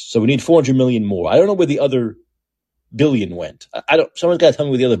tanks. So we need 400 million more. I don't know where the other billion went. Someone's got to tell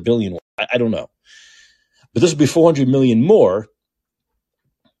me where the other billion went. I don't know. But this will be 400 million more.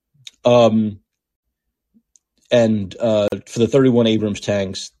 And for the 31 Abrams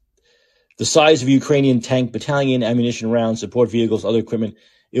tanks, the size of a Ukrainian tank battalion, ammunition rounds, support vehicles, other equipment,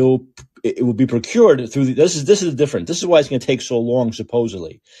 it will be procured through this is different. This is why it's going to take so long,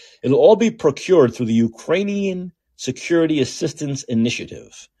 supposedly. It'll all be procured through the Ukrainian Security Assistance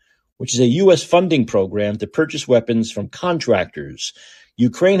Initiative, which is a U.S. funding program to purchase weapons from contractors.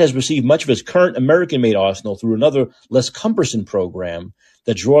 Ukraine has received much of its current American-made arsenal through another, less cumbersome program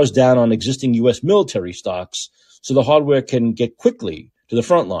that draws down on existing U.S. military stocks so the hardware can get quickly to the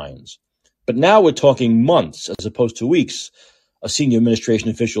front lines. But now we're talking months as opposed to weeks, a senior administration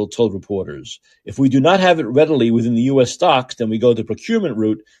official told reporters. If we do not have it readily within the U.S. stocks, then we go the procurement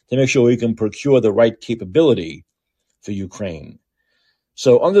route to make sure we can procure the right capability for Ukraine.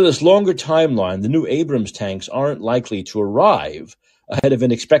 So under this longer timeline, the new Abrams tanks aren't likely to arrive ahead of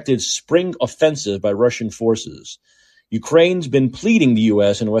an expected spring offensive by Russian forces. Ukraine's been pleading the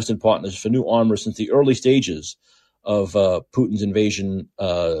U.S. and Western partners for new armor since the early stages of Putin's invasion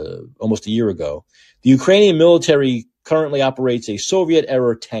almost a year ago. The Ukrainian military currently operates a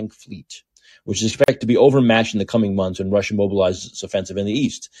Soviet-era tank fleet, which is expected to be overmatched in the coming months when Russia mobilizes its offensive in the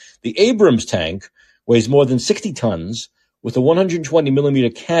east. The Abrams tank weighs more than 60 tons with a 120 millimeter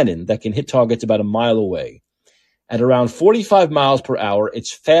cannon that can hit targets about a mile away. At around 45 miles per hour,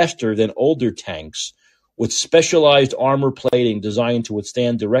 it's faster than older tanks with specialized armor plating designed to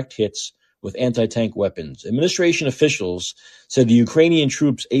withstand direct hits with anti-tank weapons. Administration officials said the Ukrainian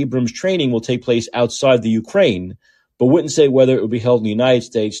troops' Abrams training will take place outside the Ukraine, but wouldn't say whether it would be held in the United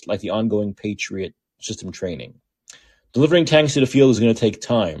States like the ongoing Patriot system training. Delivering tanks to the field is going to take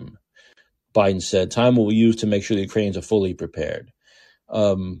time, Biden said. Time will be used to make sure the Ukrainians are fully prepared.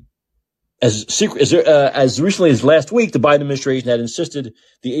 As recently as last week, the Biden administration had insisted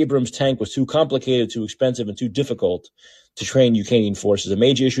the Abrams tank was too complicated, too expensive, and too difficult to train Ukrainian forces. A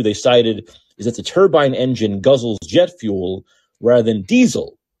major issue they cited is that the turbine engine guzzles jet fuel rather than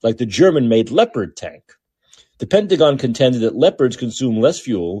diesel, like the German-made Leopard tank. The Pentagon contended that Leopards consume less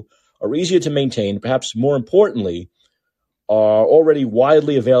fuel, are easier to maintain, perhaps more importantly, are already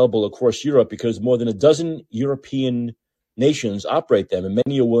widely available across Europe because more than a dozen European nations operate them, and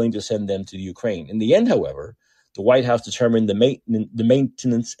many are willing to send them to the Ukraine. In the end, however, the White House determined the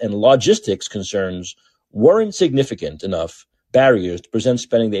maintenance and logistics concerns weren't significant enough barriers to present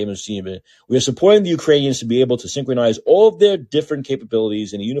spending the agency. We are supporting the Ukrainians to be able to synchronize all of their different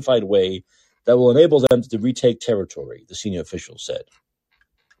capabilities in a unified way that will enable them to retake territory, the senior official said.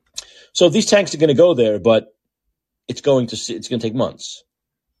 So these tanks are going to go there, but it's going to take months.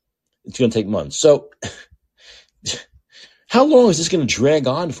 It's going to take months. So how long is this going to drag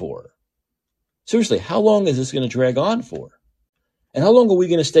on for? Seriously, how long is this going to drag on for? And how long are we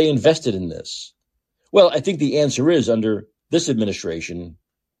going to stay invested in this? Well, I think the answer is under this administration,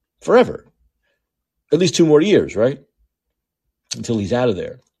 forever. At least 2 more years, right? Until he's out of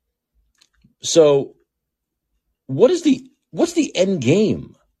there. So what's the end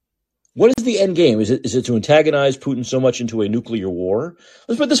game? What is the end game? Is it to antagonize Putin so much into a nuclear war?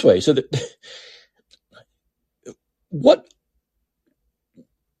 Let's put it this way. So what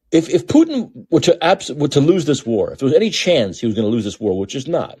if Putin were to lose this war, if there was any chance he was going to lose this war, which is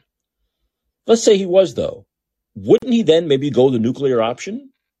not, let's say he was, though, wouldn't he then maybe go the nuclear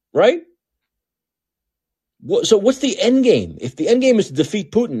option, right? So what's the end game? If the end game is to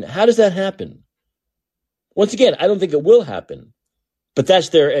defeat Putin, how does that happen? Once again, I don't think it will happen, but that's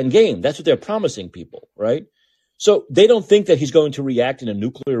their end game. That's what they're promising people, right? So they don't think that he's going to react in a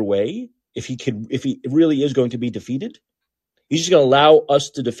nuclear way if he really is going to be defeated. He's just going to allow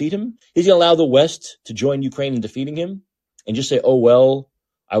us to defeat him. He's going to allow the West to join Ukraine in defeating him and just say, oh, well,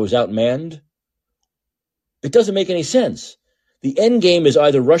 I was outmanned. It doesn't make any sense. The end game is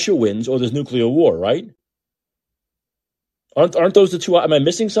either Russia wins or there's nuclear war, right? Aren't those the two? Am I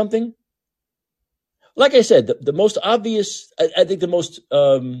missing something? Like I said, the most obvious, I think the most,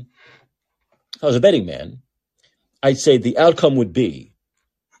 I was a betting man, I'd say the outcome would be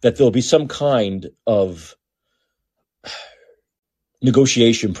that there'll be some kind of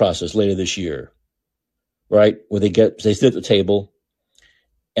negotiation process later this year, right? Where they sit at the table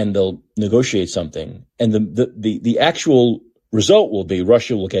and they'll negotiate something. And the actual result will be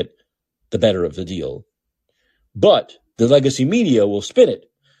Russia will get the better of the deal. But the legacy media will spin it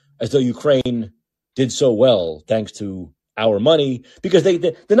as though Ukraine did so well thanks to our money, because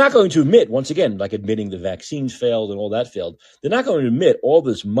they're not going to admit, once again, like admitting the vaccines failed and all that failed, they're not going to admit all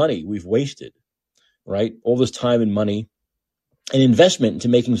this money we've wasted, right? All this time and money and investment into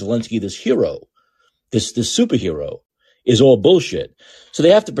making Zelensky this hero, this superhero, is all bullshit. So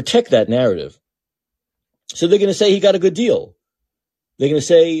they have to protect that narrative. So they're going to say he got a good deal. They're going to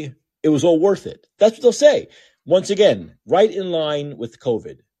say it was all worth it. That's what they'll say. Once again, right in line with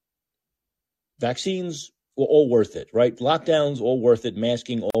COVID. Vaccines were all worth it, right? Lockdowns, all worth it.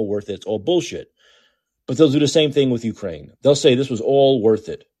 Masking, all worth it. It's all bullshit. But they'll do the same thing with Ukraine. They'll say this was all worth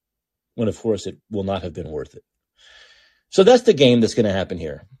it, when of course it will not have been worth it. So that's the game that's going to happen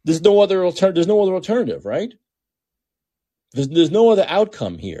here. There's no other alternative, right? There's no other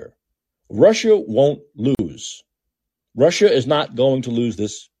outcome here. Russia won't lose. Russia is not going to lose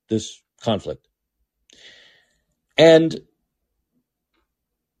this conflict. And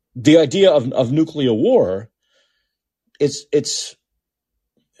the idea of nuclear war, it's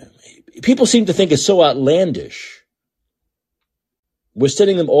people seem to think it's so outlandish. We're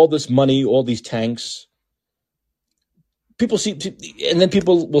sending them all this money, all these tanks. And then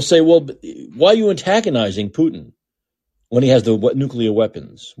people will say, well, why are you antagonizing Putin when he has the nuclear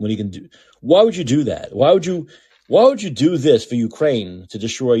weapons? When he can do, why would you do that? Why would you do this for Ukraine to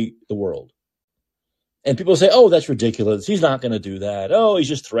destroy the world? And people say, oh, that's ridiculous. He's not going to do that. Oh, he's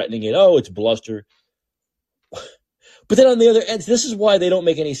just threatening it. Oh, it's bluster. But then on the other end, this is why they don't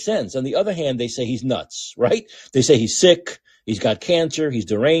make any sense. On the other hand, they say he's nuts, right? They say he's sick. He's got cancer. He's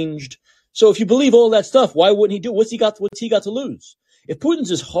deranged. So if you believe all that stuff, why wouldn't he do? What's he got to lose? If Putin's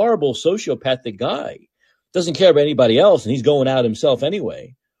this horrible sociopathic guy, doesn't care about anybody else, and he's going out himself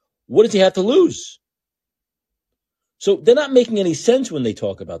anyway. What does he have to lose? So they're not making any sense when they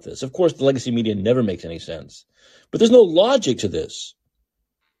talk about this. Of course, the legacy media never makes any sense. But there's no logic to this.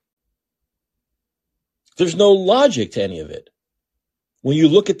 There's no logic to any of it. When you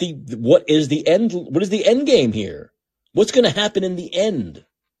look at what is the end game here? What's going to happen in the end?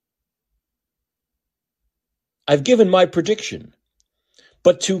 I've given my prediction.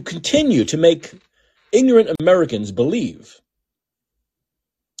 But to continue to make ignorant Americans believe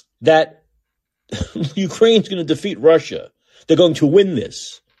that Ukraine's going to defeat Russia, they're going to win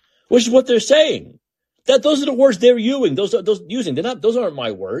this, which is what they're saying. Those are the words they're using. Those aren't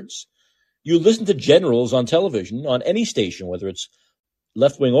my words. You listen to generals on television, on any station, whether it's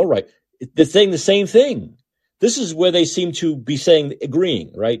left wing or right, they're saying the same thing. This is where they seem to be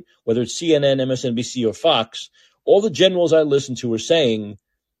agreeing, right? Whether it's CNN, MSNBC, or Fox, all the generals I listen to are saying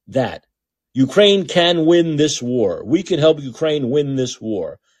that Ukraine can win this war. We can help Ukraine win this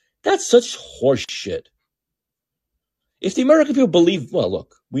war. That's such horse shit. If the American people believe, well,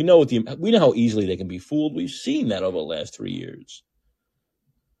 look, we know how easily they can be fooled. We've seen that over the last 3 years.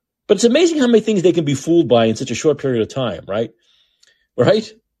 But it's amazing how many things they can be fooled by in such a short period of time, right?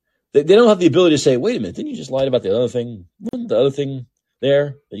 Right? They don't have the ability to say, wait a minute, didn't you just lie about the other thing? Wasn't the other thing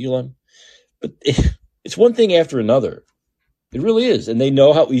there that you lied? But it's one thing after another. It really is. And they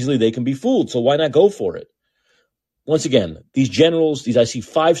know how easily they can be fooled. So why not go for it? Once again, these generals, I see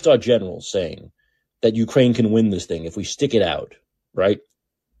 5-star generals saying that Ukraine can win this thing if we stick it out, right?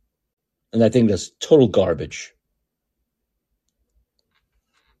 And I think that's total garbage.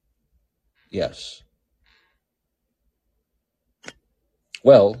 Yes.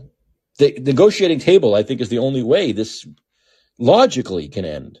 Well, the negotiating table, I think, is the only way this logically can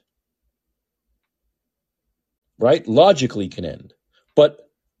end. Right? Logically can end. But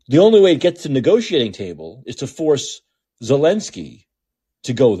the only way it gets to the negotiating table is to force Zelensky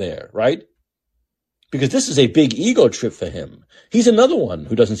to go there, right? Because this is a big ego trip for him. He's another one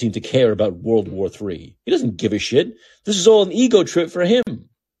who doesn't seem to care about World War III. He doesn't give a shit. This is all an ego trip for him.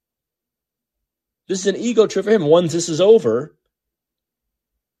 This is an ego trip for him. Once this is over,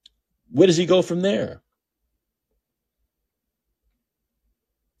 where does he go from there?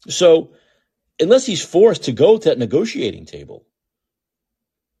 So, unless he's forced to go to that negotiating table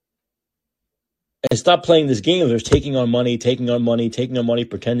and stop playing this game of there's taking on money,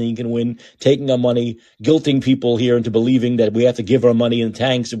 pretending he can win, taking on money, guilting people here into believing that we have to give our money in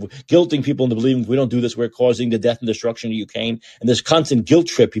tanks, guilting people into believing if we don't do this, we're causing the death and destruction of Ukraine. And this constant guilt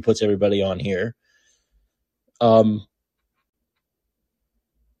trip he puts everybody on here.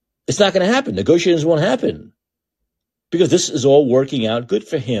 It's not going to happen. Negotiations won't happen because this is all working out good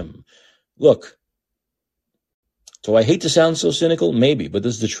for him. Look, do I hate to sound so cynical? Maybe, but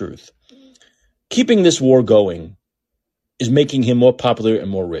this is the truth. Keeping this war going is making him more popular and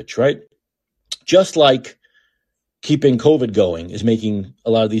more rich, right? Just like keeping COVID going is making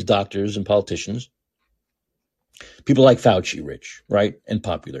a lot of these doctors and politicians, people like Fauci, rich, right? And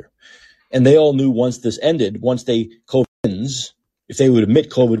popular. And they all knew once this ended, COVID ends, if they would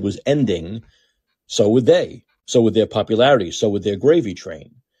admit COVID was ending, so would they. So would their popularity. So would their gravy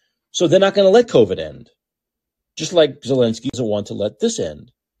train. So they're not going to let COVID end. Just like Zelensky doesn't want to let this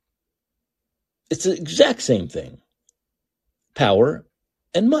end. It's the exact same thing. Power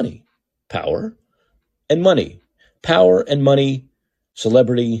and money. Power and money. Power and money,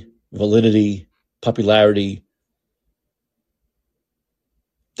 celebrity, validity, popularity.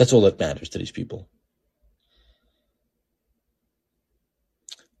 That's all that matters to these people.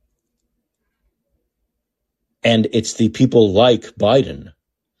 And it's the people like Biden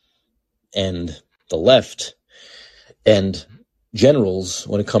and the left and generals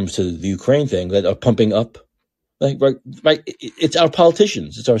when it comes to the Ukraine thing that are pumping up. Right? It's our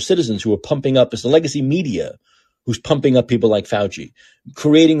politicians. It's our citizens who are pumping up. It's the legacy media who's pumping up people like Fauci,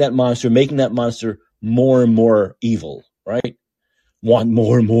 creating that monster, making that monster more and more evil, right? Want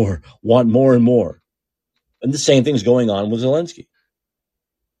more and more, want more and more. And the same thing's going on with Zelensky.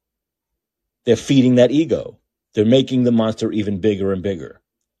 They're feeding that ego. They're making the monster even bigger and bigger.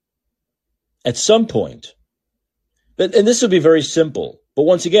 At some point, and this would be very simple, but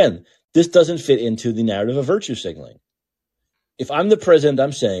once again, this doesn't fit into the narrative of virtue signaling. If I'm the president,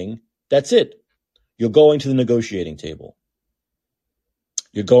 I'm saying, that's it. You're going to the negotiating table.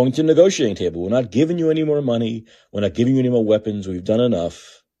 You're going to the negotiating table. We're not giving you any more money. We're not giving you any more weapons. We've done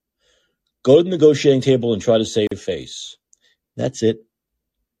enough. Go to the negotiating table and try to save face. That's it.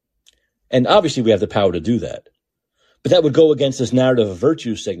 And obviously we have the power to do that. But that would go against this narrative of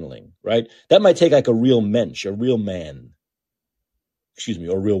virtue signaling, right? That might take like a real mensch, a real man,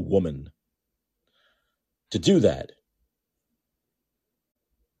 or a real woman. to do that.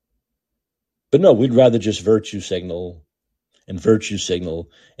 But no, we'd rather just virtue signal and virtue signal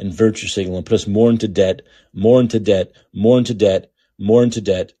and virtue signal and put us more into debt, more into debt, more into debt, more into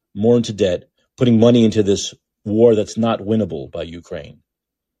debt, more into debt, putting money into this war that's not winnable by Ukraine.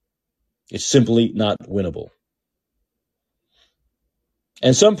 It's simply not winnable. And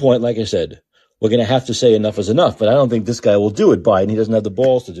at some point, like I said, we're going to have to say enough is enough, but I don't think this guy will do it, Biden. He doesn't have the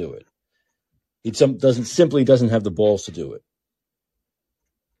balls to do it. He doesn't have the balls to do it.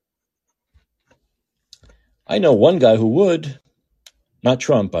 I know one guy who would. Not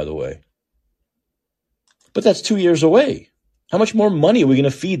Trump, by the way. But that's 2 years away. How much more money are we going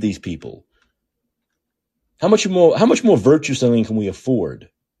to feed these people? How much more virtue signaling can we afford?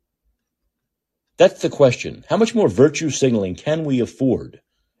 That's the question. How much more virtue signaling can we afford?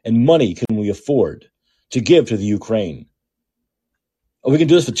 And money can we afford to give to the Ukraine? Are we going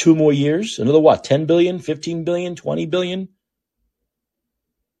to do this for 2 more years? Another what? 10 billion, 15 billion, 20 billion?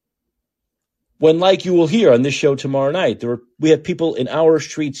 When, like you will hear on this show tomorrow night, we have people in our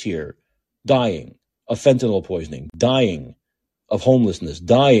streets here dying of fentanyl poisoning, dying of homelessness,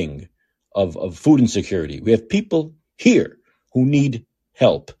 dying of food insecurity. We have people here who need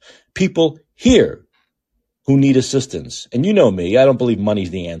help, people here who need assistance. And you know me, I don't believe money's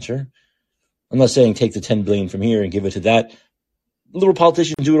the answer. I'm not saying take the 10 billion from here and give it to that. Little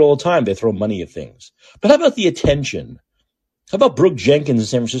politicians do it all the time. They throw money at things. But how about the attention? How about Brooke Jenkins in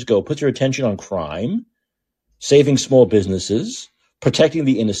San Francisco puts her attention on crime, saving small businesses, protecting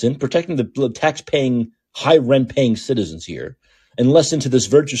the innocent, protecting the tax-paying, high rent-paying citizens here, and less into this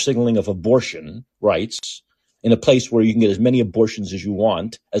virtue signaling of abortion rights in a place where you can get as many abortions as you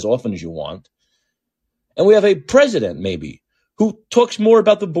want, as often as you want. And we have a president, maybe, who talks more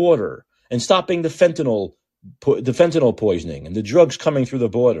about the border and stopping the fentanyl poisoning and the drugs coming through the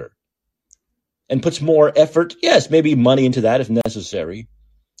border, and puts more effort, yes, maybe money into that if necessary,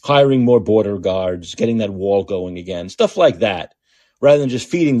 hiring more border guards, getting that wall going again, stuff like that, rather than just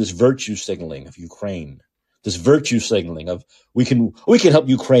feeding this virtue signaling of Ukraine, this virtue signaling of we can help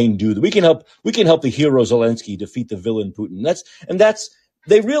Ukraine do that, we can help the hero Zelensky defeat the villain Putin.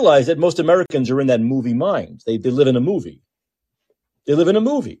 They realize that most Americans are in that movie mind. They live in a movie. They live in a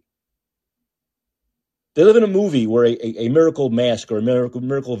movie. They live in a movie where a miracle mask or a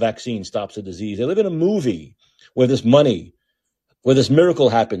miracle vaccine stops a disease. They live in a movie where this miracle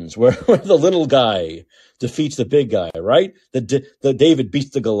happens, where the little guy defeats the big guy, right? The David beats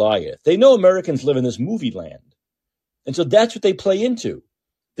the Goliath. They know Americans live in this movie land. And so that's what they play into,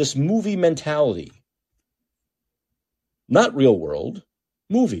 this movie mentality. Not real world,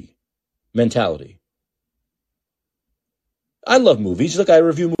 movie mentality. I love movies. Look, I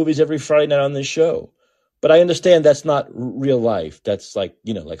review movies every Friday night on this show. But I understand that's not real life. That's like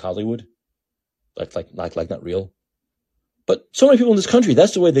Hollywood. Like not real. But so many people in this country,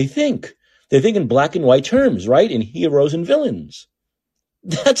 that's the way they think. They think in black and white terms, right? In heroes and villains.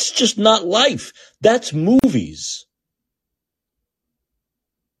 That's just not life. That's movies.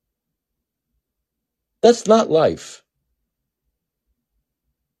 That's not life.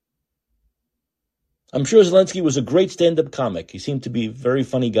 I'm sure Zelensky was a great stand-up comic. He seemed to be a very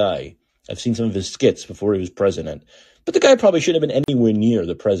funny guy. I've seen some of his skits before he was president. But the guy probably shouldn't have been anywhere near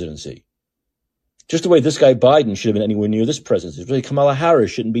the presidency. Just the way this guy Biden should have been anywhere near this presidency. Really, Kamala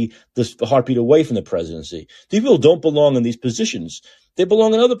Harris shouldn't be this heartbeat away from the presidency. These people don't belong in these positions. They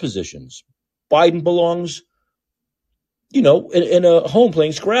belong in other positions. Biden belongs, in a home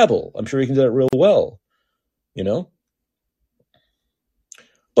playing Scrabble. I'm sure he can do that real well,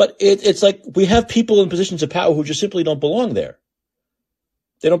 But it's like we have people in positions of power who just simply don't belong there.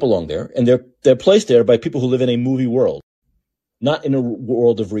 They don't belong there, and they're placed there by people who live in a movie world, not in a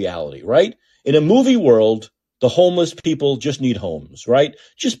world of reality, right? In a movie world, the homeless people just need homes, right?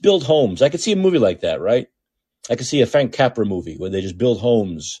 Just build homes. I could see a movie like that, right? I could see a Frank Capra movie where they just build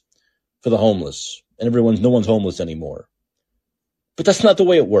homes for the homeless, and no one's homeless anymore. But that's not the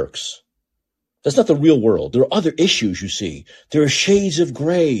way it works. That's not the real world. There are other issues, you see. There are shades of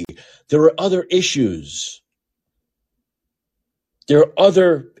gray. There are other issues. There are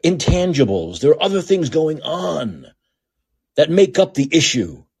other intangibles. There are other things going on that make up the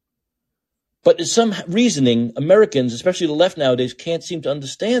issue. But in some reasoning, Americans, especially the left nowadays, can't seem to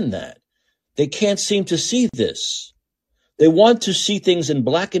understand that. They can't seem to see this. They want to see things in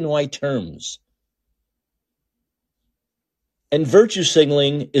black and white terms. And virtue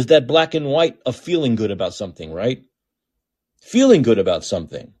signaling is that black and white of feeling good about something, right? Feeling good about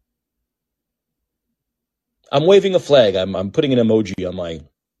something. I'm waving a flag. I'm putting an emoji on my,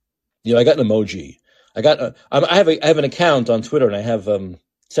 I got an emoji. I have an account on Twitter, and I have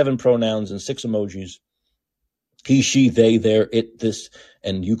 7 pronouns and 6 emojis. he, she, they, their, it, this,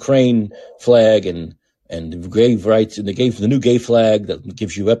 and Ukraine flag and gay rights, and the new gay flag that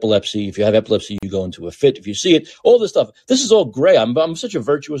gives you epilepsy. If you have epilepsy, you go into a fit. If you see it, all this stuff. This is all gray. I'm such a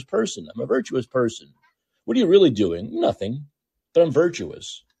virtuous person. I'm a virtuous person. What are you really doing? Nothing. But I'm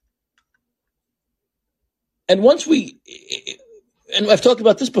virtuous. And and I've talked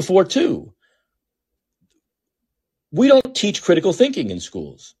about this before too. We don't teach critical thinking in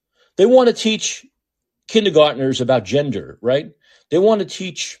schools. They want to teach kindergartners about gender, right? They want to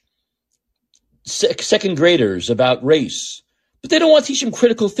teach second graders about race, but they don't want to teach them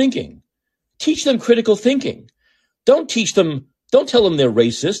critical thinking. Teach them critical thinking. Don't tell them they're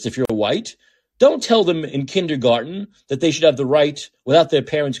racist if you're white. Don't tell them in kindergarten that they should have the right, without their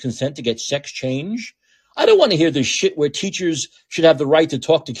parents' consent, to get sex change. I don't want to hear this shit where teachers should have the right to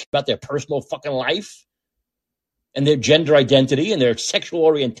talk to kids about their personal fucking life and their gender identity and their sexual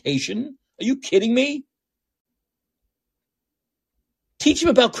orientation. Are you kidding me? Teach them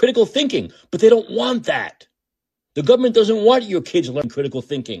about critical thinking, but they don't want that. The government doesn't want your kids to learn critical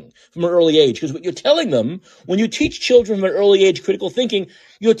thinking from an early age, because what you're telling them, when you teach children from an early age critical thinking,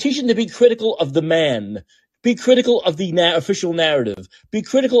 you're teaching them to be critical of the man, be critical of the official narrative, be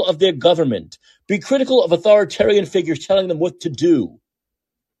critical of their government, be critical of authoritarian figures telling them what to do.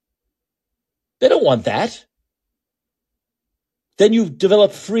 They don't want that. Then you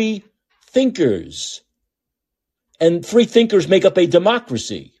develop free thinkers, and free thinkers make up a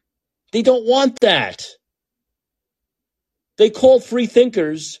democracy. They don't want that. They called free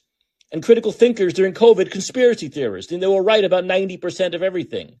thinkers and critical thinkers during COVID conspiracy theorists, and they were right about 90% of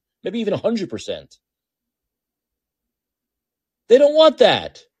everything, maybe even 100%. They don't want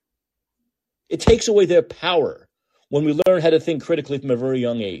that. It takes away their power when we learn how to think critically from a very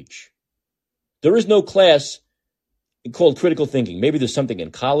young age. There is no class called critical thinking. Maybe there's something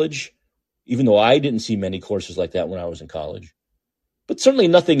in college, even though I didn't see many courses like that when I was in college. But certainly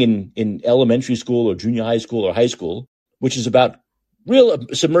nothing in elementary school or junior high school or high school, which is about real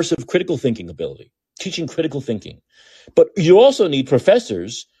submersive critical thinking ability, teaching critical thinking. But you also need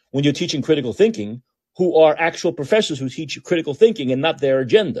professors, when you're teaching critical thinking, who are actual professors who teach critical thinking and not their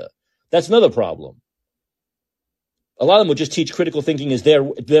agenda. That's another problem. A lot of them would just teach critical thinking as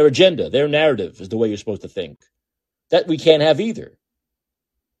their agenda, their narrative is the way you're supposed to think. That we can't have either.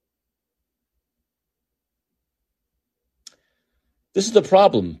 This is the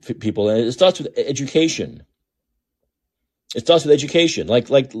problem, people, and it starts with education. It starts with education. Like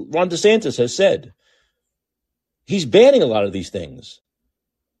Ron DeSantis has said, he's banning a lot of these things.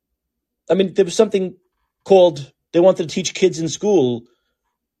 I mean, there was something called, they wanted to teach kids in school.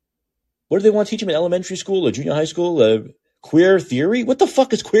 What do they want to teach them in elementary school or junior high school? Queer theory? What the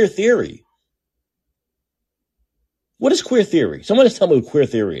fuck is queer theory? What is queer theory? Someone just tell me what queer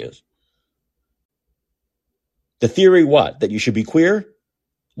theory is. The theory what? That you should be queer?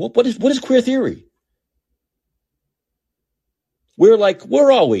 What is queer theory?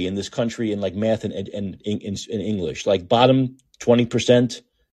 Where are we in this country in like math and in English? Like bottom 20%,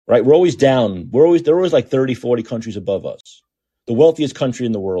 right? We're always down. They're always like 30, 40 countries above us. The wealthiest country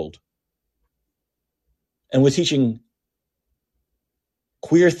in the world. And we're teaching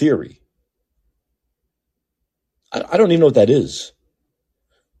queer theory. I don't even know what that is.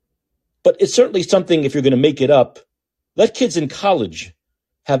 But it's certainly something, if you're going to make it up, let kids in college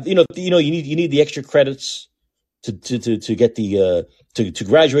have, you need the extra credits to get to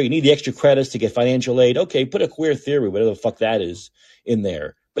graduate. You need the extra credits to get financial aid. Okay, put a queer theory, whatever the fuck that is, in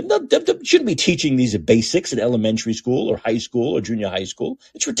there. But no, they shouldn't be teaching these basics in elementary school or high school or junior high school.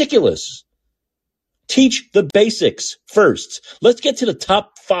 It's ridiculous. Teach the basics first. Let's get to the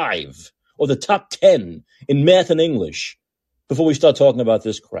top 5 or the top 10 in math and English before we start talking about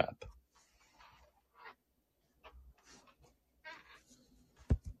this crap.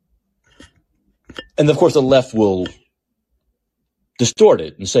 And of course, the left will distort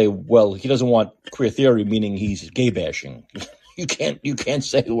it and say, well, he doesn't want queer theory, meaning he's gay bashing. You can't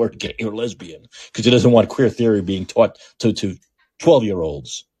say the word gay or lesbian because he doesn't want queer theory being taught to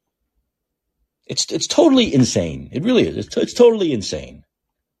 12-year-olds. It's totally insane. It really is. It's totally insane.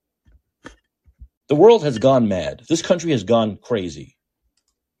 The world has gone mad. This country has gone crazy.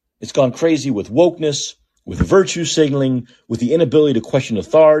 It's gone crazy with wokeness, with virtue signaling, with the inability to question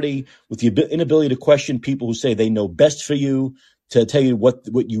authority, with the inability to question people who say they know best for you, to tell you what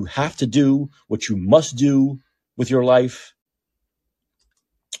you have to do, what you must do with your life,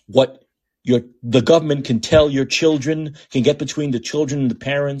 what the government can tell your children, can get between the children and the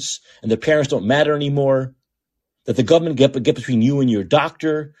parents parents don't matter anymore, that the government get between you and your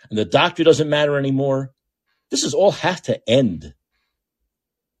doctor, and the doctor doesn't matter anymore. This is all have to end.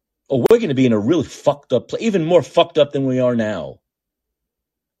 Oh, we're going to be in a really fucked up place, even more fucked up than we are now.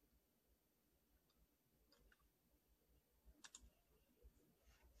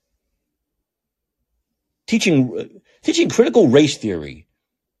 Teaching critical race theory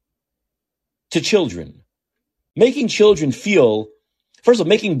to children, making children feel, first of all,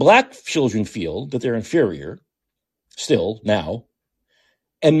 making black children feel that they're inferior still now,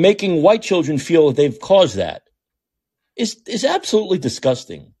 and making white children feel that they've caused that is absolutely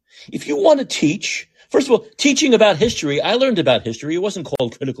disgusting. If you want to teach, first of all, teaching about history, I learned about history. It wasn't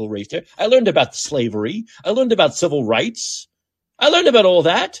called critical race theory. I learned about slavery. I learned about civil rights. I learned about all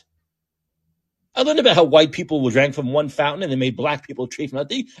that. I learned about how white people drank from one fountain and they made black people drink from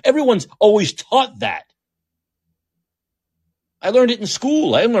another. Everyone's always taught that. I learned it in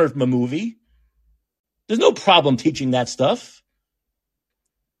school. I learned it from a movie. There's no problem teaching that stuff.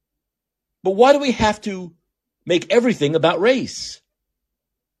 But why do we have to make everything about race?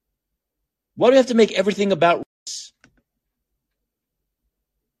 Why do we have to make everything about race?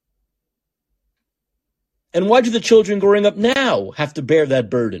 And why do the children growing up now have to bear that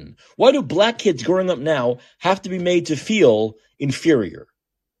burden? Why do black kids growing up now have to be made to feel inferior,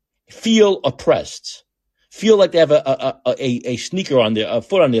 feel oppressed, feel like they have a sneaker on a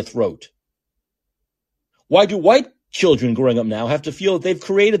foot on their throat? Why do white children growing up now have to feel that they've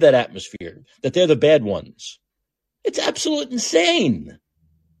created that atmosphere, that they're the bad ones? It's absolutely insane.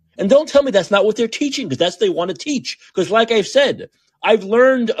 And don't tell me that's not what they're teaching, because that's what they want to teach. Because like I've said, I've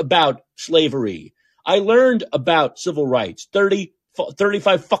learned about slavery. I learned about civil rights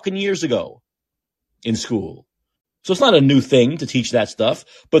 35 fucking years ago in school. So it's not a new thing to teach that stuff,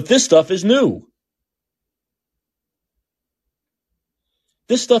 but this stuff is new.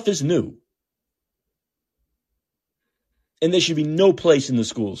 This stuff is new. And there should be no place in the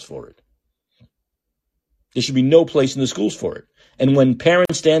schools for it. There should be no place in the schools for it. And when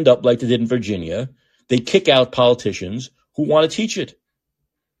parents stand up like they did in Virginia, they kick out politicians who want to teach it.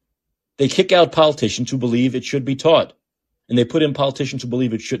 They kick out politicians who believe it should be taught. And they put in politicians who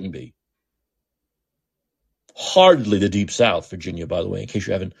believe it shouldn't be. Hardly the Deep South, Virginia, by the way, in case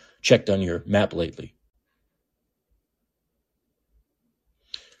you haven't checked on your map lately.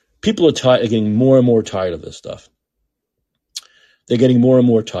 People are getting more and more tired of this stuff. They're getting more and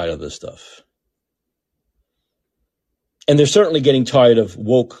more tired of this stuff. And they're certainly getting tired of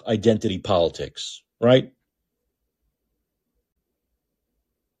woke identity politics, right?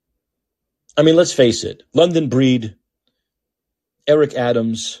 I mean, let's face it. London Breed, Eric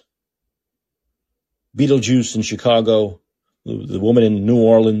Adams, Beetlejuice in Chicago, the woman in New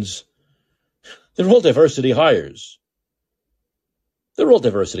Orleans, they're all diversity hires. They're all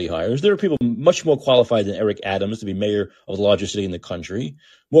diversity hires. There are people much more qualified than Eric Adams to be mayor of the largest city in the country,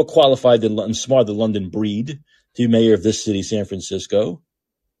 more qualified and smart than London Breed to be mayor of this city, San Francisco,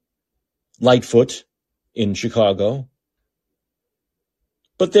 Lightfoot in Chicago.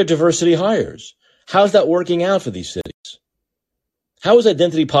 But they're diversity hires. How's that working out for these cities? How is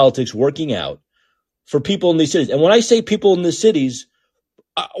identity politics working out for people in these cities? And when I say people in the cities,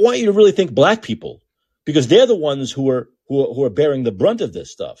 I want you to really think black people, because they're the ones who are bearing the brunt of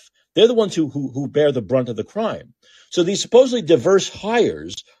this stuff. They're the ones who bear the brunt of the crime. So these supposedly diverse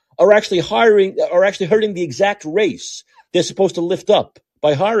hires are actually hurting the exact race they're supposed to lift up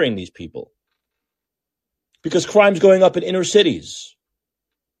by hiring these people. Because crime's going up in inner cities.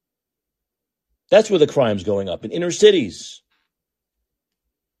 That's where the crime's going up, in inner cities.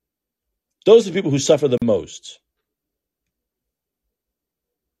 Those are the people who suffer the most.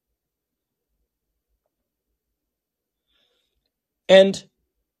 And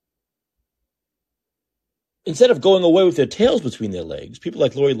instead of going away with their tails between their legs, people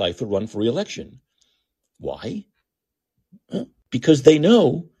like Lori Lightfoot run for re-election. Why? Because they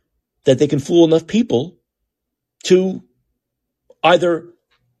know that they can fool enough people to either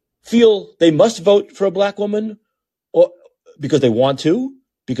feel they must vote for a black woman, or because they want to,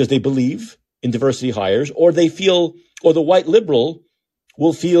 because they believe in diversity hires, or they feel, or the white liberal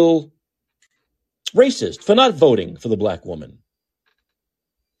will feel racist for not voting for the black woman.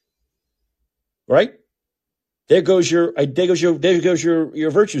 Right? There goes your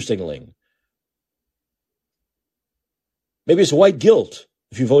virtue signaling. Maybe it's white guilt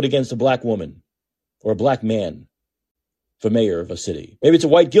if you vote against a black woman or a black man for mayor of a city. Maybe it's a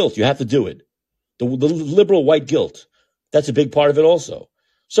white guilt. You have to do it. The liberal white guilt. That's a big part of it also.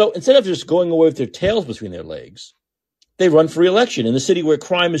 So instead of just going away with their tails between their legs, they run for re-election in a city where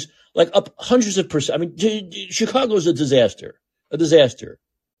crime is like up hundreds of percent. I mean, Chicago is a disaster.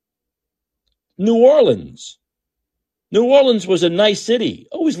 New Orleans was a nice city.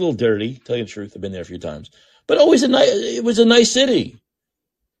 Always a little dirty, tell you the truth. I've been there a few times. But it was a nice city.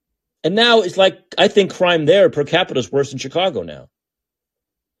 And now it's like, I think crime there per capita is worse than Chicago now.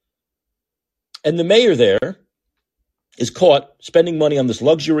 And the mayor there is caught spending money on this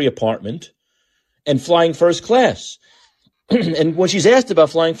luxury apartment and flying first class. And when she's asked about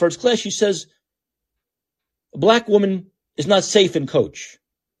flying first class, she says, a black woman is not safe in coach.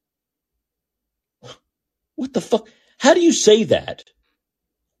 What the fuck? How do you say that?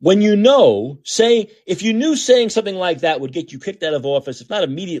 When you know, if you knew saying something like that would get you kicked out of office, if not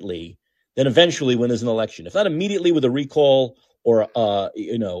immediately, then eventually when there's an election. If not immediately with a recall or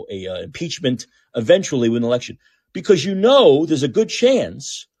impeachment, eventually with an election. Because you know there's a good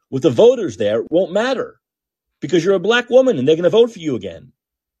chance with the voters there, it won't matter. Because you're a black woman and they're going to vote for you again.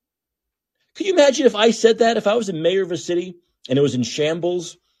 Could you imagine if I said that? If I was the mayor of a city and it was in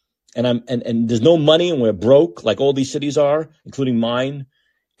shambles and there's no money and we're broke like all these cities are, including mine,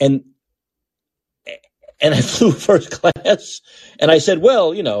 and I flew first class and I said,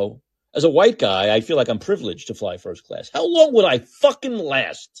 well, as a white guy, I feel like I'm privileged to fly first class. How long would I fucking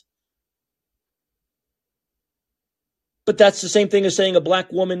last? But that's the same thing as saying a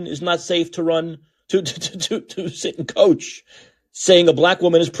black woman is not safe to run, to sit and coach. Saying a black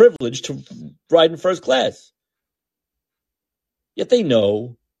woman is privileged to ride in first class. Yet they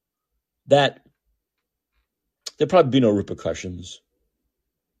know that there'll probably be no repercussions.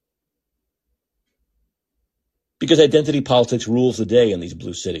 Because identity politics rules the day in these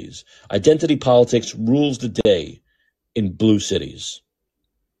blue cities. Identity politics rules the day in blue cities.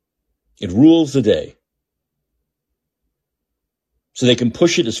 It rules the day. So they can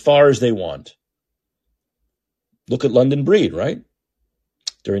push it as far as they want. Look at London Breed, right?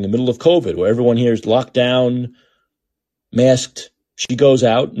 During the middle of COVID, where everyone here is locked down, masked. She goes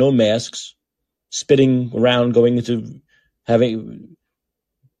out, no masks, spitting around, going into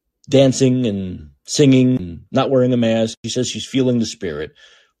dancing and singing, and not wearing a mask. She says she's feeling the spirit.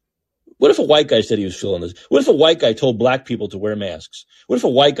 What if a white guy said he was feeling this? What if a white guy told black people to wear masks? What if a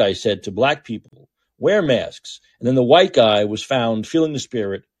white guy said to black people, wear masks? And then the white guy was found feeling the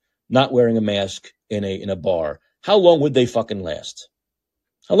spirit, not wearing a mask in a bar. How long would they fucking last?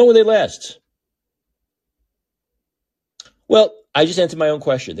 How long would they last? Well, I just answered my own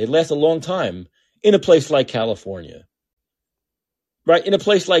question. They'd last a long time in a place like California. Right? In a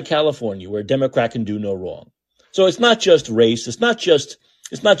place like California where a Democrat can do no wrong. So it's not just race. It's not just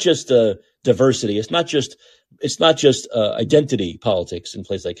diversity. It's not just identity politics in a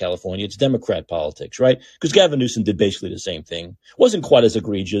place like California. It's Democrat politics, right? Because Gavin Newsom did basically the same thing. Wasn't quite as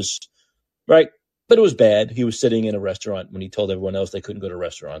egregious, right? But it was bad. He was sitting in a restaurant when he told everyone else they couldn't go to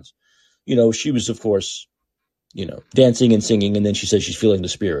restaurants. She was, of course, dancing and singing, and then she says she's feeling the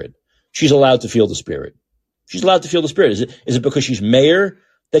spirit. She's allowed to feel the spirit. She's allowed to feel the spirit. Is it because she's mayor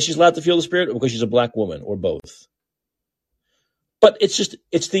that she's allowed to feel the spirit, or because she's a black woman, or both? But it's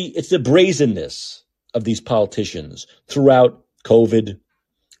the brazenness of these politicians throughout COVID,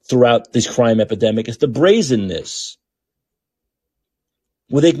 throughout this crime epidemic. It's the brazenness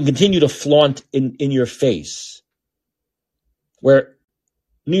where they can continue to flaunt in your face, where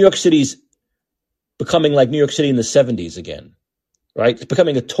New York City's becoming like New York City in the 70s again, right? It's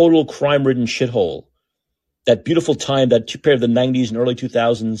becoming a total crime-ridden shithole. That beautiful time, that period of the 90s and early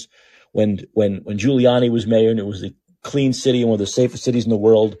 2000s when Giuliani was mayor and it was a clean city and one of the safest cities in the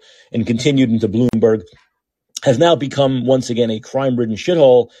world, and continued into Bloomberg, has now become once again a crime-ridden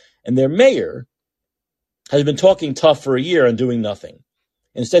shithole. And their mayor has been talking tough for a year and doing nothing.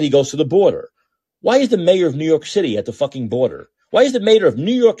 Instead, he goes to the border. Why is the mayor of New York City at the fucking border? Why is the mayor of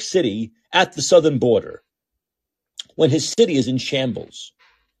New York City at the southern border when his city is in shambles?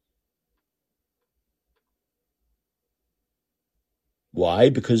 Why?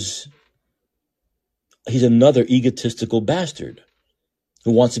 Because he's another egotistical bastard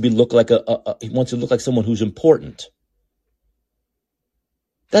who wants to look like someone who's important.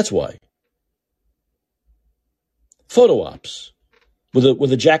 That's why. Photo ops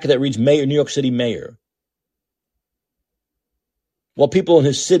with a jacket that reads Mayor, New York City Mayor. While people in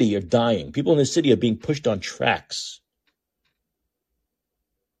his city are dying, people in his city are being pushed on tracks.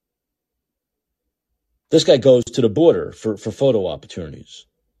 This guy goes to the border for photo opportunities.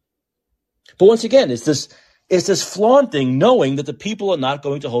 But once again, it's this flaunting, knowing that the people are not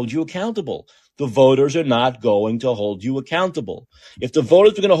going to hold you accountable. The voters are not going to hold you accountable. If the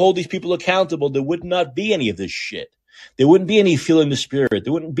voters were going to hold these people accountable, there would not be any of this shit. There wouldn't be any feeling the spirit.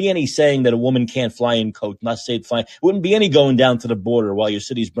 There wouldn't be any saying that a woman can't fly in coach, not safe flying. There wouldn't be any going down to the border while your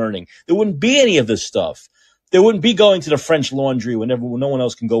city's burning. There wouldn't be any of this stuff. There wouldn't be going to the French Laundry whenever no one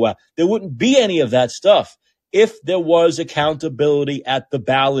else can go out. There wouldn't be any of that stuff if there was accountability at the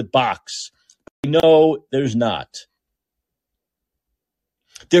ballot box. No, there's not.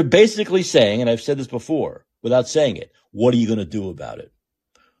 They're basically saying, and I've said this before without saying it, what are you going to do about it?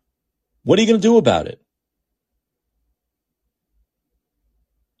 What are you going to do about it?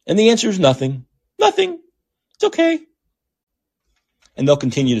 And the answer is nothing. Nothing. It's okay. And they'll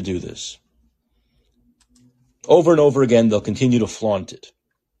continue to do this. Over and over again, they'll continue to flaunt it.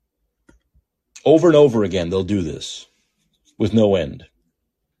 Over and over again, they'll do this with no end.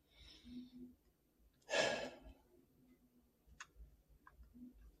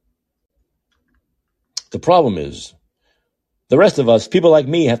 The problem is, the rest of us, people like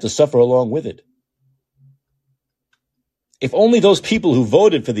me, have to suffer along with it. If only those people who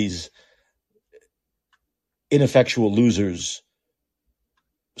voted for these ineffectual losers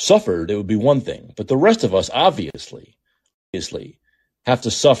suffered, it would be one thing. But the rest of us, obviously, have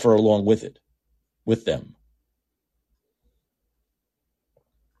to suffer along with it, with them.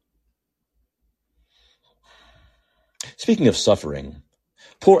 Speaking of suffering,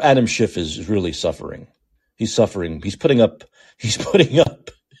 poor Adam Schiff is really suffering. He's suffering. He's putting up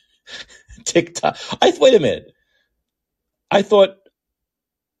TikTok. Wait a minute. I thought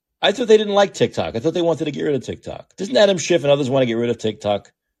they didn't like TikTok. I thought they wanted to get rid of TikTok. Doesn't Adam Schiff and others want to get rid of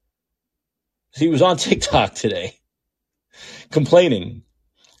TikTok? He was on TikTok today complaining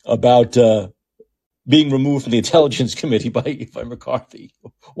about being removed from the Intelligence Committee by McCarthy.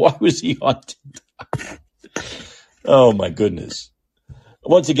 Why was he on TikTok? Oh, my goodness.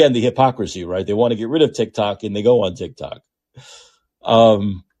 Once again, the hypocrisy, right? They want to get rid of TikTok and they go on TikTok.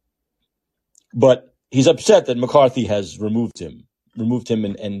 But he's upset that McCarthy has removed him and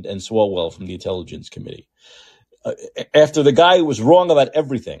Swalwell from the Intelligence Committee. After the guy was wrong about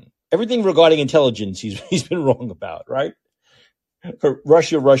everything regarding intelligence, he's been wrong about, right?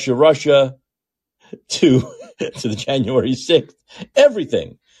 Russia to the January 6th,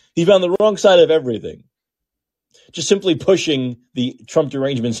 everything. He's been on the wrong side of everything. Just simply pushing the Trump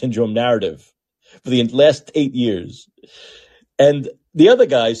derangement syndrome narrative for the last 8 years. And the other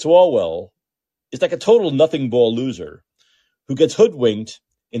guy, Swalwell, is like a total nothing ball loser who gets hoodwinked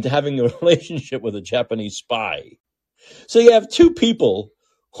into having a relationship with a Japanese spy. So you have two people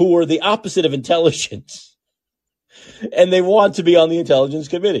who are the opposite of intelligence, and they want to be on the Intelligence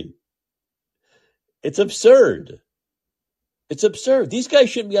Committee. It's absurd. It's absurd. These guys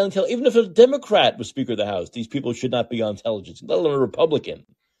shouldn't be on intelligence. Even if a Democrat was Speaker of the House, these people should not be on intelligence, let alone a Republican.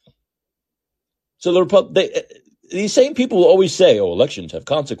 So these same people will always say, oh, elections have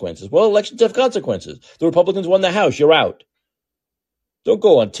consequences. Well, elections have consequences. The Republicans won the House. You're out. Don't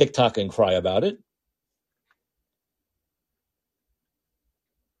go on TikTok and cry about it.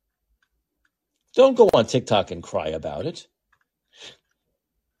 Don't go on TikTok and cry about it.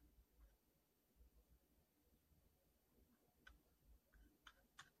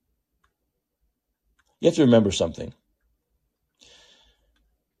 You have to remember something.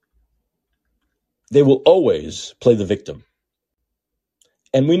 They will always play the victim.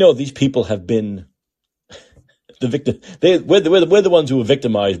 And we know these people have been the victim. We're the ones who were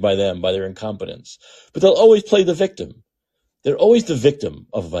victimized by them, by their incompetence. But they'll always play the victim. They're always the victim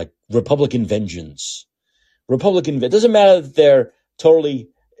of like Republican vengeance. It doesn't matter that they're totally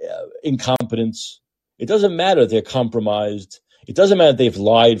incompetent. It doesn't matter that they're compromised. It doesn't matter that they've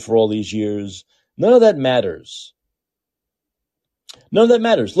lied for all these years. None of that matters. None of that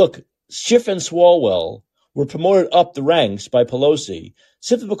matters. Look, Schiff and Swalwell were promoted up the ranks by Pelosi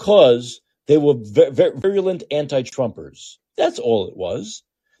simply because they were virulent anti-Trumpers. That's all it was.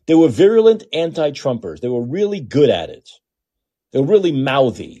 They were virulent anti-Trumpers. They were really good at it. They were really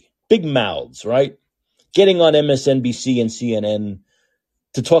mouthy, big mouths, right? Getting on MSNBC and CNN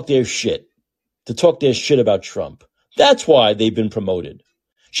to talk their shit about Trump. That's why they've been promoted.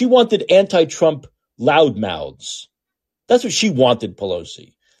 She wanted anti-Trump loudmouths. That's what she wanted,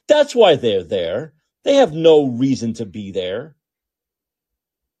 Pelosi. That's why they're there. They have no reason to be there.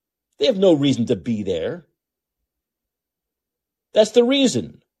 That's the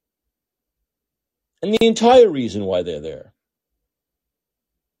reason. And the entire reason why they're there.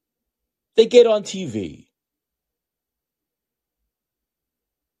 They get on TV.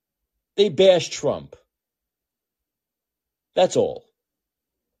 They bash Trump. That's all.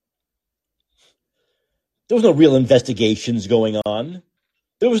 There was no real investigations going on.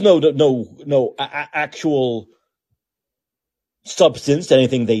 There was no actual substance to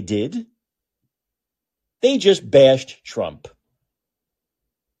anything they did. They just bashed Trump.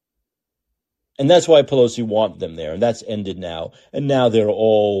 And that's why Pelosi wanted them there. And that's ended now. And now they're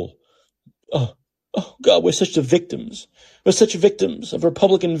all, oh God, we're such victims. We're such victims of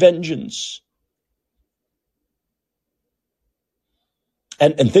Republican vengeance.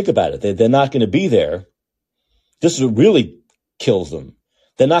 And think about it. They're not going to be there. This is what really kills them.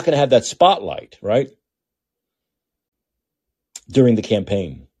 They're not going to have that spotlight, right, during the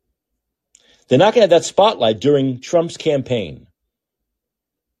campaign. They're not going to have that spotlight during Trump's campaign.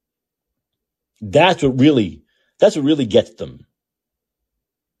 That's what really gets them.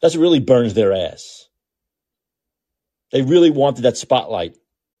 That's what really burns their ass. They really wanted that spotlight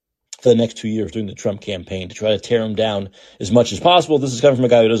for the next 2 years during the Trump campaign to try to tear him down as much as possible. This is coming from a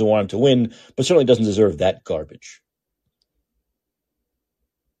guy who doesn't want him to win, but certainly doesn't deserve that garbage.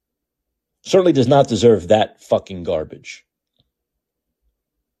 Certainly does not deserve that fucking garbage.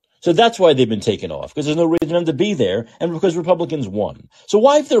 So that's why they've been taken off, because there's no reason for them to be there, and because Republicans won. So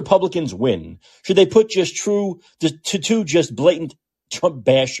why, if the Republicans win, should they put just two blatant Trump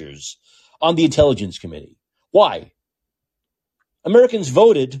bashers on the Intelligence Committee? Why? Americans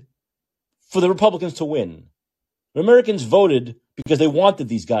voted for the Republicans to win. Americans voted because they wanted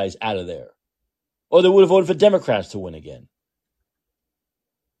these guys out of there. Or they would have voted for Democrats to win again.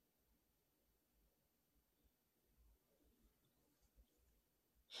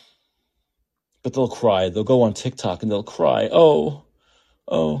 But they'll cry. They'll go on TikTok and they'll cry. Oh,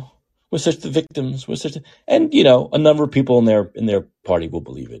 we're such the victims. And a number of people in their party will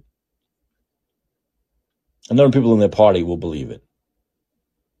believe it. A number of people in their party will believe it.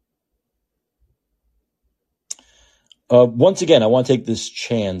 Once again, I want to take this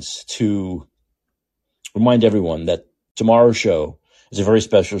chance to remind everyone that tomorrow's show is a very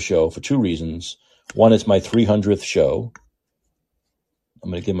special show for two reasons. One, it's my 300th show. I'm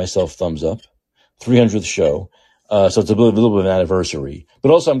going to give myself thumbs up. 300th show. So it's a little bit of an anniversary. But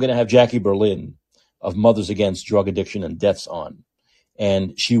also I'm going to have Jackie Berlin of Mothers Against Drug Addiction and Deaths on.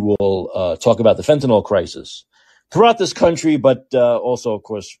 And she will talk about the fentanyl crisis throughout this country, but also, of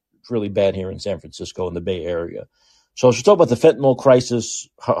course, it's really bad here in San Francisco and the Bay Area. So she'll talk about the fentanyl crisis,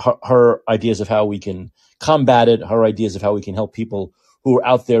 her ideas of how we can combat it, her ideas of how we can help people who are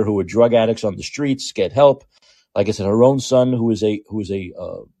out there who are drug addicts on the streets get help. Like I said, her own son, who is a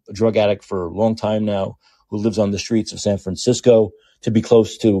drug addict for a long time now, who lives on the streets of San Francisco, to be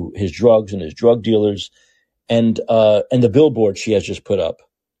close to his drugs and his drug dealers, and the billboard she has just put up,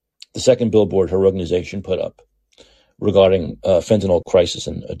 the second billboard her organization put up regarding fentanyl crisis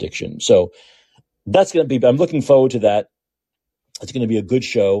and addiction. So that's going to be. I'm looking forward to that. It's going to be a good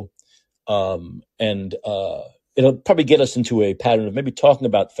show, and it'll probably get us into a pattern of maybe talking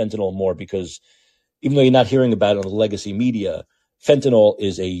about fentanyl more, because even though you're not hearing about it on the legacy media, fentanyl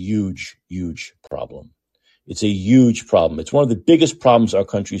is a huge, huge problem. It's a huge problem. It's one of the biggest problems our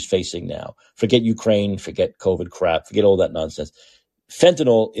country is facing now. Forget Ukraine, forget COVID crap, forget all that nonsense.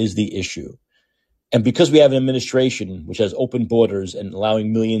 Fentanyl is the issue. And because we have an administration which has open borders and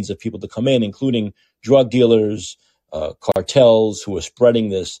allowing millions of people to come in, including drug dealers, cartels who are spreading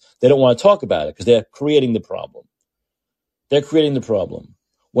this, they don't want to talk about it because they're creating the problem. They're creating the problem.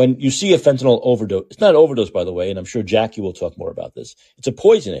 When you see a fentanyl overdose, it's not an overdose, by the way, and I'm sure Jackie will talk more about this. It's a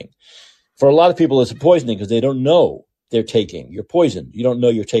poisoning. For a lot of people, it's a poisoning because they don't know they're taking. You're poisoned. You don't know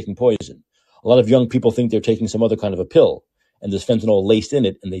you're taking poison. A lot of young people think they're taking some other kind of a pill, and there's fentanyl laced in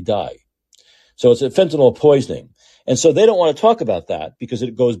it, and they die. So it's a fentanyl poisoning. And so they don't want to talk about that because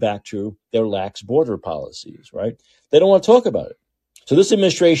it goes back to their lax border policies, right? They don't want to talk about it. So this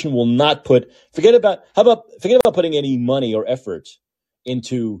administration will not forget about putting any money or effort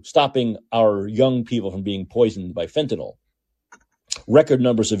into stopping our young people from being poisoned by fentanyl. Record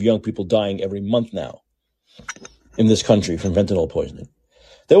numbers of young people dying every month now in this country from fentanyl poisoning.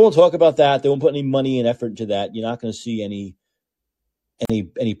 They won't talk about that. They won't put any money and effort into that. You're not going to see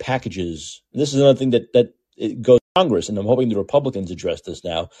any packages. And this is another thing that it goes to Congress, and I'm hoping the Republicans address this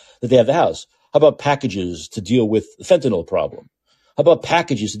now that they have the House. How about packages to deal with the fentanyl problem? How about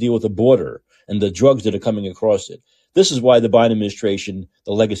packages to deal with the border and the drugs that are coming across it? This is why the Biden administration,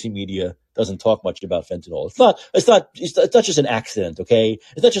 the legacy media, doesn't talk much about fentanyl. It's not just an accident, okay?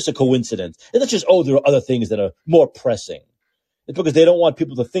 It's not just a coincidence. It's not just, there are other things that are more pressing. It's because they don't want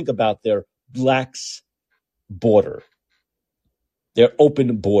people to think about their lax border, their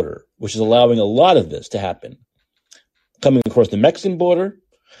open border, which is allowing a lot of this to happen, coming across the Mexican border,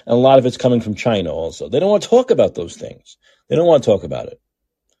 and a lot of it's coming from China also. They don't want to talk about those things. They don't want to talk about it.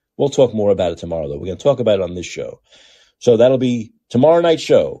 We'll talk more about it tomorrow, though. We're going to talk about it on this show. So that'll be tomorrow night's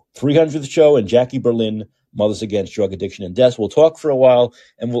show, 300th show, and Jackie Berlin, Mothers Against Drug Addiction and Deaths. We'll talk for a while,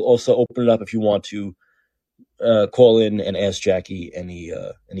 and we'll also open it up if you want to call in and ask Jackie any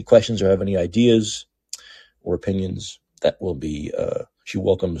questions or have any ideas or opinions. That will be she'll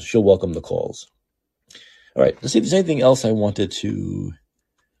welcome the calls. All right, let's see if there's anything else I wanted to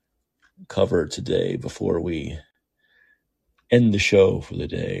cover today before we end the show for the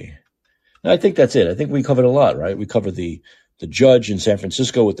day. No, I think that's it. I think we covered a lot, right? We covered the the judge in San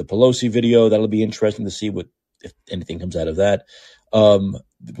Francisco with the Pelosi video. That'll be interesting to see if anything comes out of that.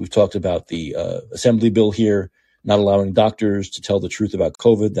 We've talked about the assembly bill here, not allowing doctors to tell the truth about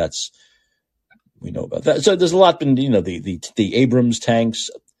COVID. We know about that. So there's a lot been, the Abrams tanks.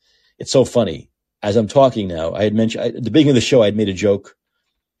 It's so funny. As I'm talking now, I had mentioned at the beginning of the show, I had made a joke.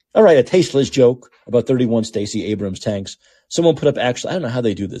 All right, a tasteless joke about 31 Stacey Abrams tanks. Someone put up I don't know how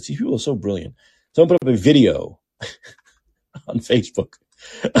they do this. These people are so brilliant. Someone put up a video on Facebook,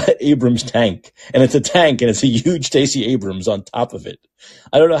 Abrams tank, and it's a tank and it's a huge Stacey Abrams on top of it.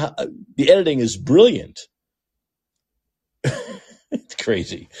 I don't know how the editing is brilliant. It's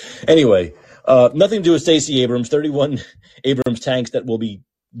crazy. Anyway, nothing to do with Stacey Abrams, 31 Abrams tanks that will be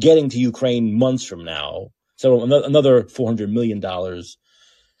getting to Ukraine months from now. So another $400 million.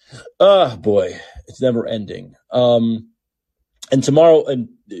 Oh boy, it's never ending. And tomorrow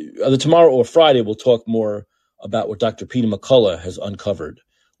or Friday, we'll talk more about what Dr. Peter McCullough has uncovered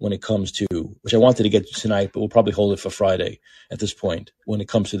when it comes to, which I wanted to get to tonight, but we'll probably hold it for Friday at this point, when it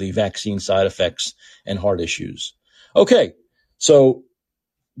comes to the vaccine side effects and heart issues. Okay, so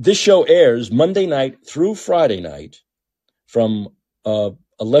this show airs Monday night through Friday night from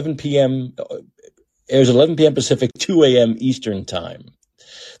 11 p.m. Airs 11 p.m. Pacific, 2 a.m. Eastern Time.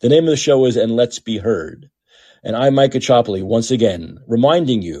 The name of the show is And Let's Be Heard. And I'm Micah Chopley, once again,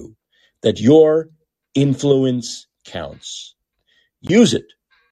 reminding you that your influence counts. Use it